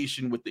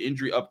situation with the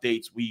injury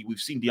updates? We've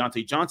seen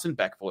Deontay Johnson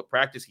back full at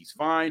practice. He's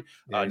fine.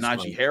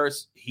 Najee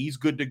Harris, he's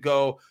good to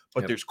go.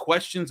 But there's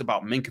questions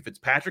about Minkah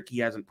Fitzpatrick. He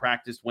hasn't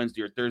practiced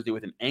Wednesday or Thursday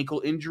with an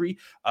ankle injury.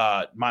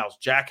 Miles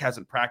Jack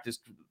hasn't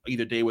practiced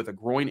either day with a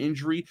groin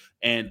injury.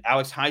 And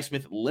Alex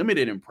Highsmith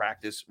limited in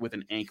practice with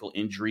an ankle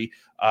injury.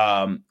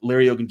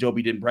 Larry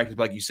Ogunjobi didn't practice,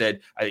 but like you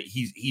said,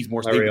 he's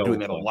more stable doing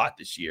that a lot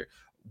this year.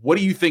 What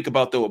do you think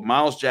about, though,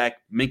 Miles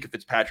Jack, Minkah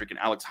Fitzpatrick, and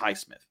Alex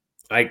Highsmith?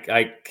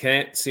 I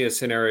can't see a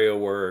scenario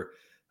where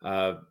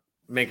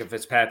Minkah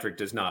Fitzpatrick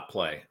does not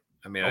play.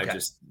 I mean,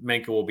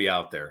 Minkah will be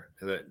out there.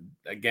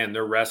 Again,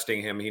 they're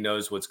resting him. He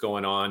knows what's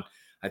going on.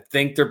 I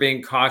think they're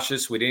being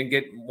cautious. We didn't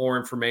get more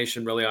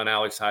information really on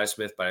Alex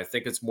Highsmith, but I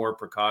think it's more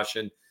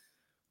precaution.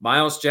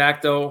 Miles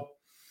Jack, though,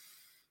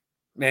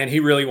 man, he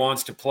really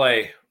wants to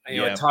play.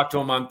 I talked to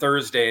him on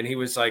Thursday, and he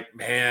was like,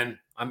 man,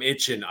 I'm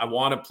itching. I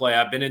want to play.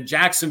 I've been in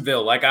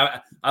Jacksonville. Like,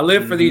 I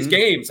live for these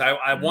games.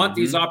 I want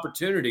these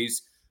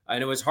opportunities.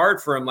 And it was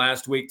hard for him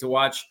last week to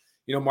watch,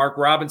 Mark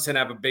Robinson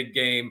have a big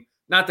game.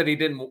 Not that he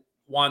didn't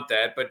want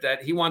that, but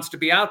that he wants to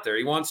be out there.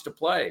 He wants to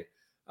play.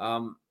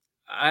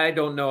 I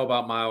don't know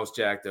about Miles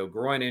Jack, though.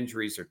 Groin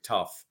injuries are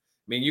tough.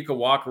 I mean, you can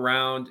walk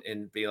around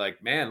and be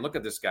like, man, look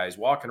at this guy. He's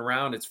walking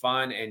around. It's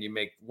fine. And you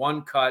make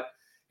one cut.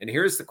 And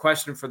here's the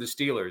question for the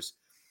Steelers.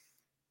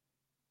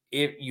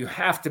 If you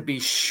have to be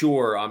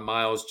sure on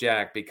Miles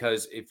Jack,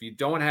 because if you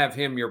don't have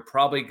him, you're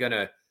probably going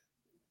to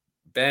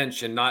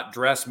bench and not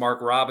dress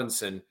Mark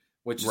Robinson,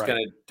 which is going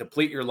to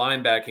deplete your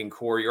linebacking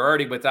core. You're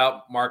already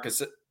without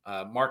Marcus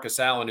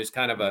Allen, who's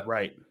kind of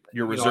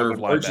your reserve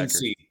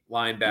emergency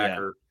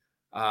linebacker.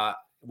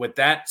 With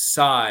that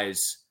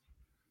size,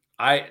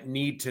 I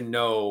need to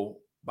know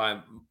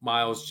by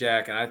Miles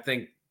Jack, and I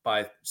think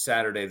by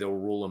Saturday they'll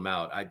rule him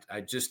out.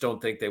 I just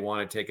don't think they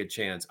want to take a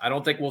chance. I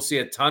don't think we'll see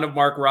a ton of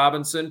Mark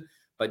Robinson,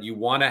 but you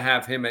want to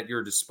have him at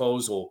your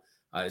disposal,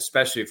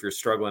 especially if you're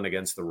struggling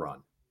against the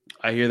run.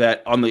 I hear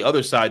that. On the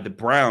other side, the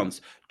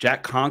Browns,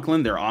 Jack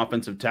Conklin, their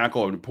offensive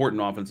tackle, an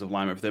important offensive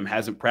lineman for them,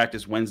 hasn't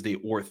practiced Wednesday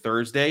or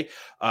Thursday.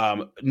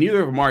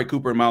 Neither of Amari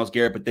Cooper and Myles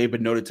Garrett, but they've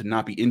been noted to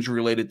not be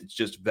injury-related. It's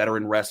just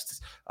veteran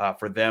rests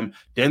for them.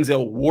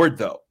 Denzel Ward,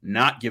 though,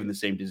 not given the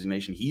same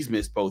designation. He's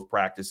missed both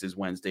practices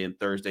Wednesday and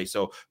Thursday.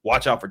 So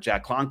watch out for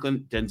Jack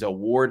Conklin, Denzel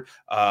Ward,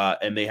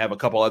 and they have a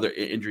couple other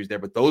injuries there,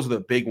 but those are the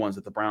big ones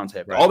that the Browns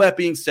have. Right. All that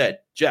being said,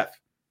 Jeff,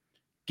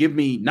 give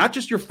me not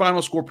just your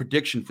final score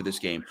prediction for this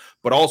game,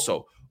 but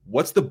also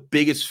what's the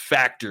biggest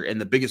factor and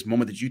the biggest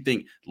moment that you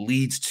think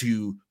leads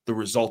to the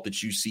result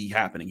that you see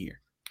happening here?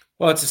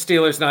 Well, it's the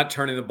Steelers not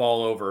turning the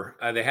ball over.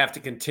 They have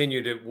to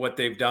continue to what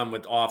they've done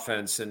with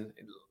offense. And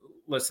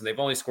listen, they've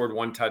only scored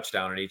 1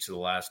 touchdown in each of the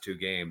last 2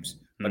 games,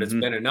 but it's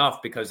been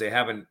enough because they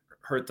haven't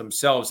hurt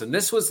themselves. And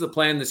this was the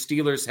plan the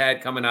Steelers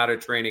had coming out of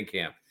training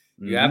camp.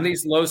 You have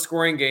these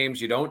low-scoring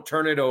games. You don't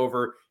turn it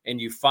over, and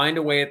you find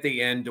a way at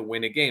the end to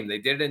win a game. They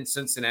did it in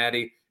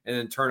Cincinnati, and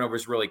then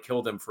turnovers really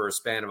killed them for a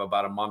span of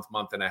about a month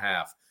and a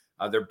half.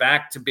 They're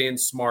back to being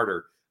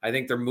smarter. I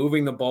think they're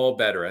moving the ball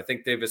better. I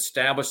think they've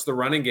established the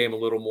running game a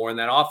little more, and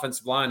that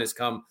offensive line has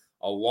come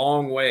a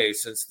long way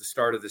since the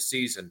start of the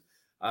season.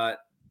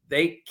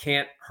 They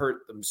can't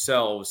hurt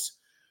themselves.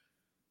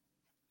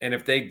 And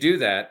if they do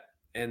that,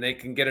 and they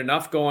can get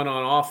enough going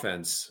on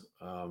offense,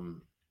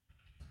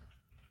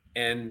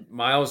 and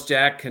Miles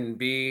Jack can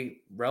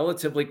be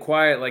relatively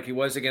quiet like he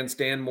was against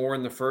Dan Moore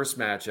in the first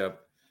matchup,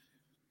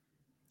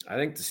 I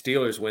think the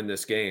Steelers win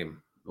this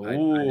game. I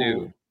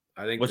do.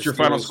 I think. What's your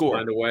final score?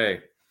 Find a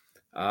way.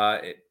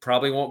 It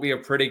probably won't be a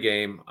pretty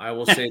game. I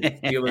will say the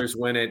Steelers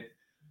win it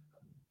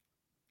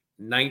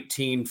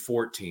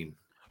 19-14.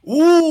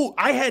 Ooh,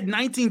 I had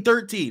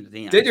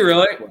 19-13. Did you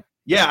really?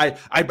 Yeah,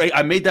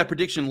 I made that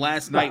prediction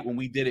last night when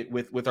we did it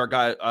with our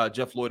guy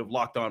Jeff Lloyd of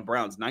Locked On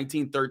Browns.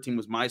 19-13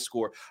 was my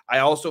score. I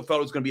also felt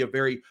it was going to be a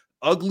very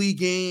ugly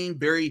game,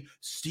 very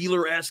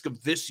Steeler-esque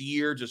of this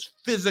year, just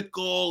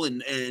physical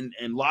and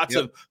lots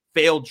of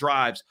failed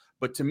drives.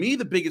 But to me,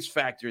 the biggest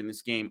factor in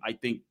this game, I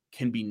think,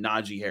 can be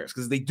Najee Harris,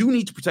 because they do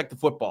need to protect the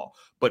football.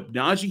 But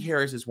Najee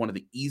Harris is one of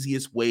the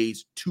easiest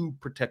ways to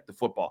protect the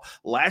football.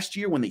 Last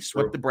year, when they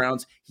swept the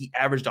Browns, he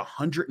averaged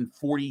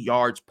 140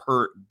 yards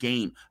per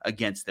game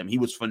against them. He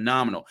was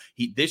phenomenal.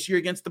 This year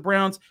against the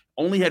Browns,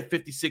 only had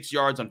 56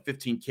 yards on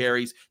 15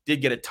 carries,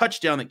 did get a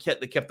touchdown that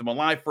kept them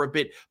alive for a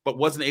bit, but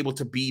wasn't able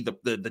to be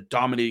the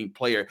dominating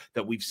player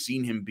that we've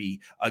seen him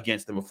be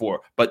against them before.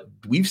 But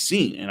we've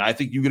seen, and I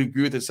think you can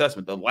agree with the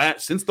assessment,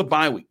 since the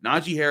bye week,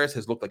 Najee Harris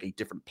has looked like a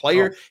different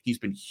player. He's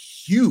been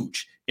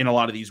huge in a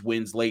lot of these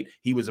wins late.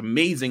 He was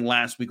amazing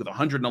last week with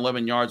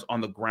 111 yards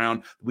on the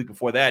ground. The week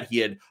before that, he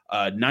had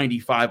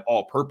 95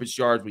 all-purpose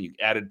yards when you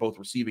added both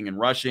receiving and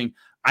rushing.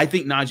 I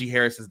think Najee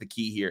Harris is the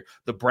key here.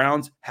 The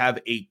Browns have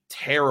a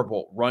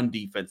terrible run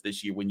defense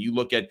this year. When you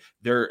look at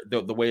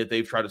the way that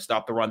they've tried to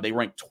stop the run, they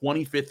rank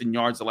 25th in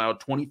yards allowed,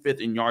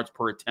 25th in yards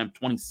per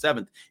attempt,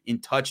 27th in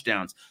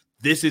touchdowns.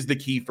 This is the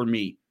key for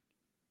me.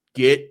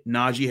 Get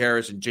Najee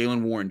Harris and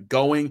Jaylen Warren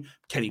going.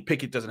 Kenny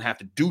Pickett doesn't have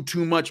to do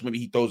too much. Maybe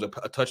he throws a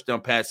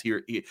touchdown pass here,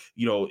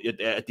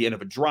 at the end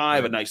of a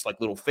drive, a nice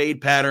little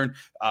fade pattern,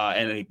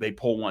 and they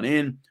pull one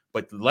in.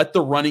 But let the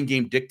running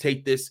game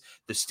dictate this.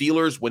 The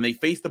Steelers, when they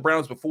faced the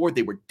Browns before,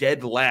 they were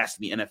dead last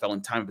in the NFL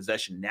in time of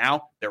possession.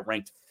 Now they're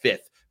ranked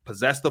 5th.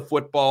 Possess the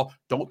football.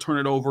 Don't turn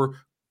it over.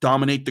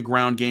 Dominate the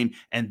ground game,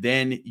 and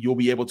then you'll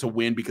be able to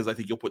win, because I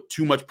think you'll put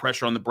too much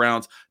pressure on the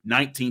Browns.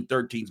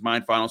 19-13 is my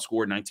final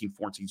score.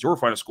 19-14 is your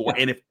final score.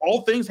 And if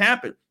all things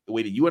happen the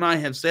way that you and I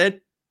have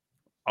said,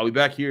 I'll be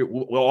back here.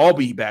 We'll all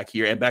be back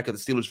here and back at the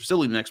Steelers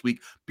facility next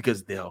week,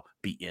 because they'll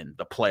be in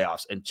the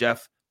playoffs. And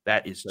Jeff,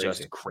 that is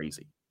just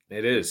crazy.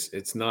 It is.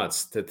 It's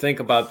nuts to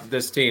think about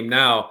this team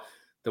now.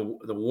 The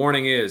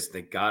warning is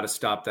they got to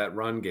stop that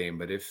run game.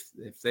 But if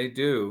they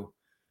do,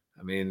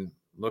 I mean,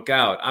 look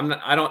out.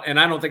 I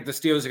don't think the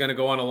Steelers are going to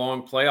go on a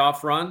long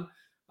playoff run.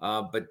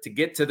 But to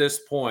get to this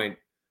point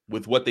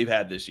with what they've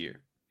had this year,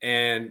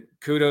 and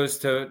kudos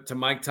to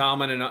Mike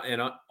Tomlin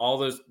and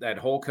all that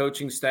whole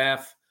coaching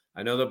staff.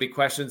 I know there'll be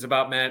questions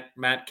about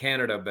Matt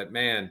Canada, but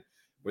man,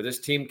 where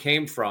this team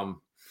came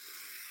from,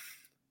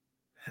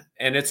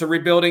 and it's a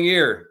rebuilding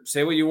year.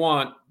 Say what you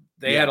want.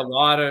 They had a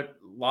lot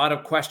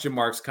of question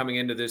marks coming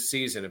into this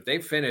season. If they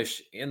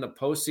finish in the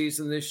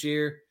postseason this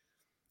year,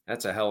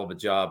 that's a hell of a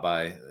job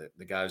by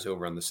the guys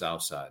over on the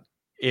South side.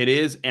 It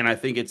is, and I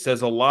think it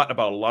says a lot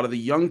about a lot of the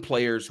young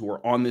players who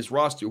are on this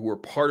roster, who are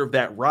part of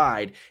that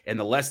ride, and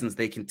the lessons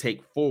they can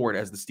take forward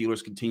as the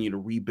Steelers continue to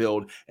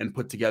rebuild and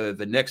put together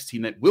the next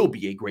team that will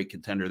be a great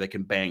contender that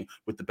can bang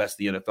with the best of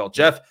the NFL.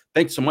 Jeff,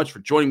 thanks so much for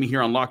joining me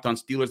here on Locked On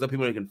Steelers. Let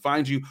people know they can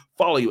find you,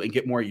 follow you, and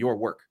get more of your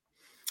work.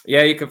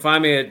 Yeah, you can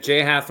find me at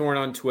Jay Hathorn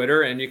on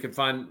Twitter, and you can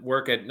find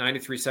work at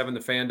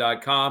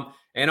 937thefan.com.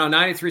 And on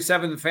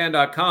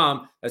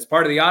 937thefan.com, as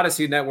part of the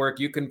Odyssey Network,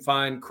 you can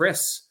find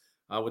Chris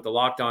with the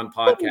Locked On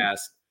podcast.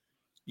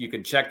 You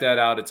can check that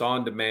out. It's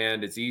on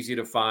demand. It's easy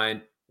to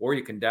find, or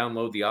you can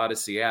download the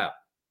Odyssey app.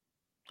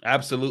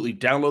 Absolutely.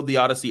 Download the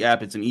Odyssey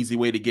app. It's an easy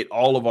way to get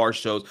all of our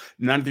shows,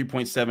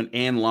 93.7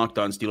 and Locked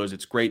On Steelers.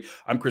 It's great.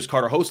 I'm Chris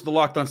Carter, host of the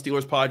Locked On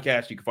Steelers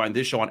podcast. You can find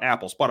this show on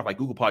Apple, Spotify,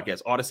 Google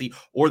Podcasts, Odyssey,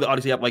 or the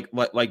Odyssey app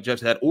like Jeff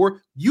said,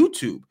 or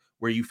YouTube,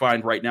 where you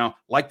find right now.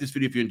 Like this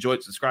video if you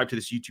enjoyed. Subscribe to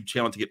this YouTube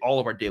channel to get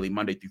all of our daily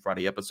Monday through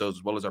Friday episodes,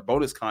 as well as our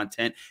bonus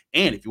content.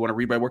 And if you want to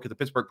read my work at the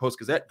Pittsburgh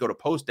Post-Gazette, go to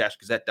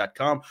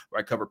post-gazette.com, where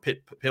I cover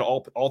Pitt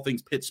all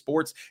things Pitt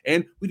sports.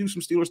 And we do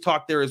some Steelers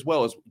talk there as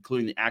well, as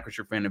including the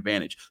Acrisure Fan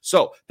Advantage.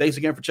 So thanks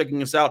again for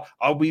checking us out.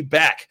 I'll be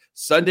back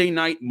Sunday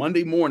night,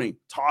 Monday morning,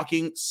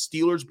 talking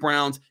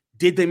Steelers-Browns.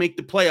 Did they make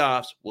the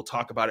playoffs? We'll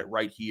talk about it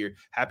right here.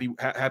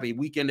 Happy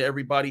weekend to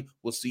everybody.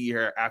 We'll see you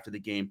here after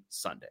the game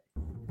Sunday.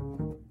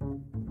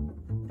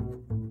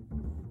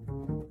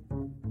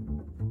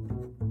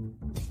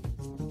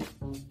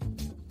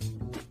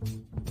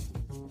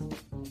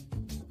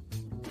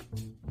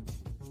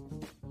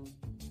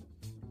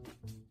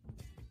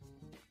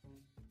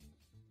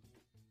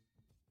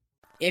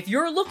 If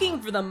you're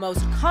looking for the most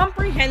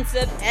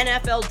comprehensive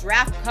NFL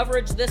draft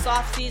coverage this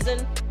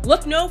offseason,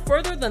 look no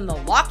further than the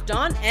Locked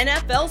On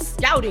NFL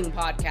Scouting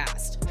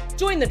Podcast.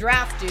 Join the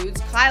draft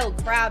dudes, Kyle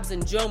Krabs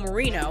and Joe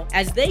Marino,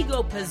 as they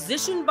go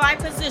position by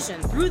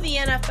position through the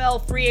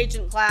NFL free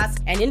agent class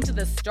and into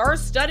the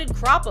star-studded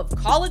crop of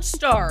college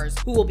stars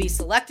who will be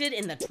selected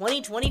in the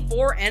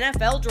 2024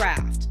 NFL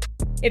Draft.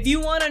 If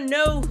you want to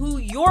know who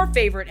your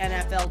favorite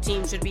NFL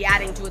team should be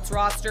adding to its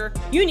roster,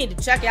 you need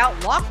to check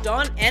out Locked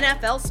On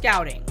NFL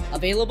Scouting,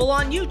 available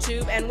on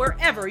YouTube and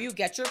wherever you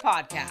get your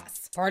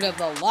podcasts. Part of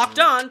the Locked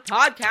On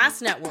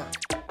Podcast Network,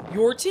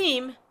 your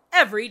team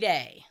every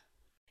day.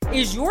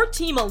 Is your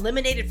team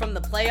eliminated from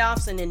the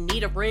playoffs and in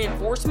need of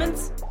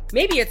reinforcements?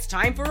 Maybe it's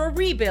time for a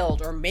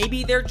rebuild, or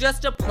maybe they're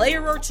just a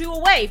player or two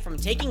away from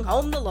taking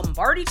home the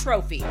Lombardi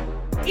Trophy.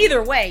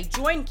 Either way,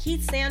 join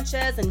Keith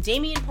Sanchez and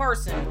Damian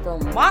Parson for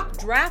Mock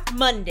Draft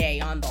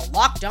Monday on the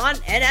Locked On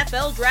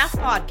NFL Draft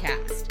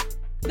Podcast.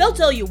 They'll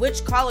tell you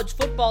which college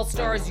football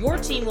stars your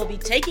team will be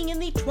taking in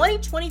the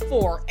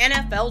 2024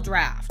 NFL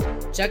Draft.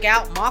 Check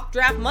out Mock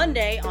Draft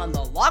Monday on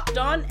the Locked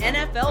On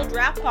NFL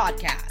Draft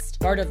Podcast,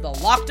 part of the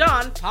Locked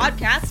On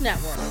Podcast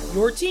Network,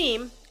 your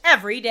team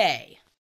every day.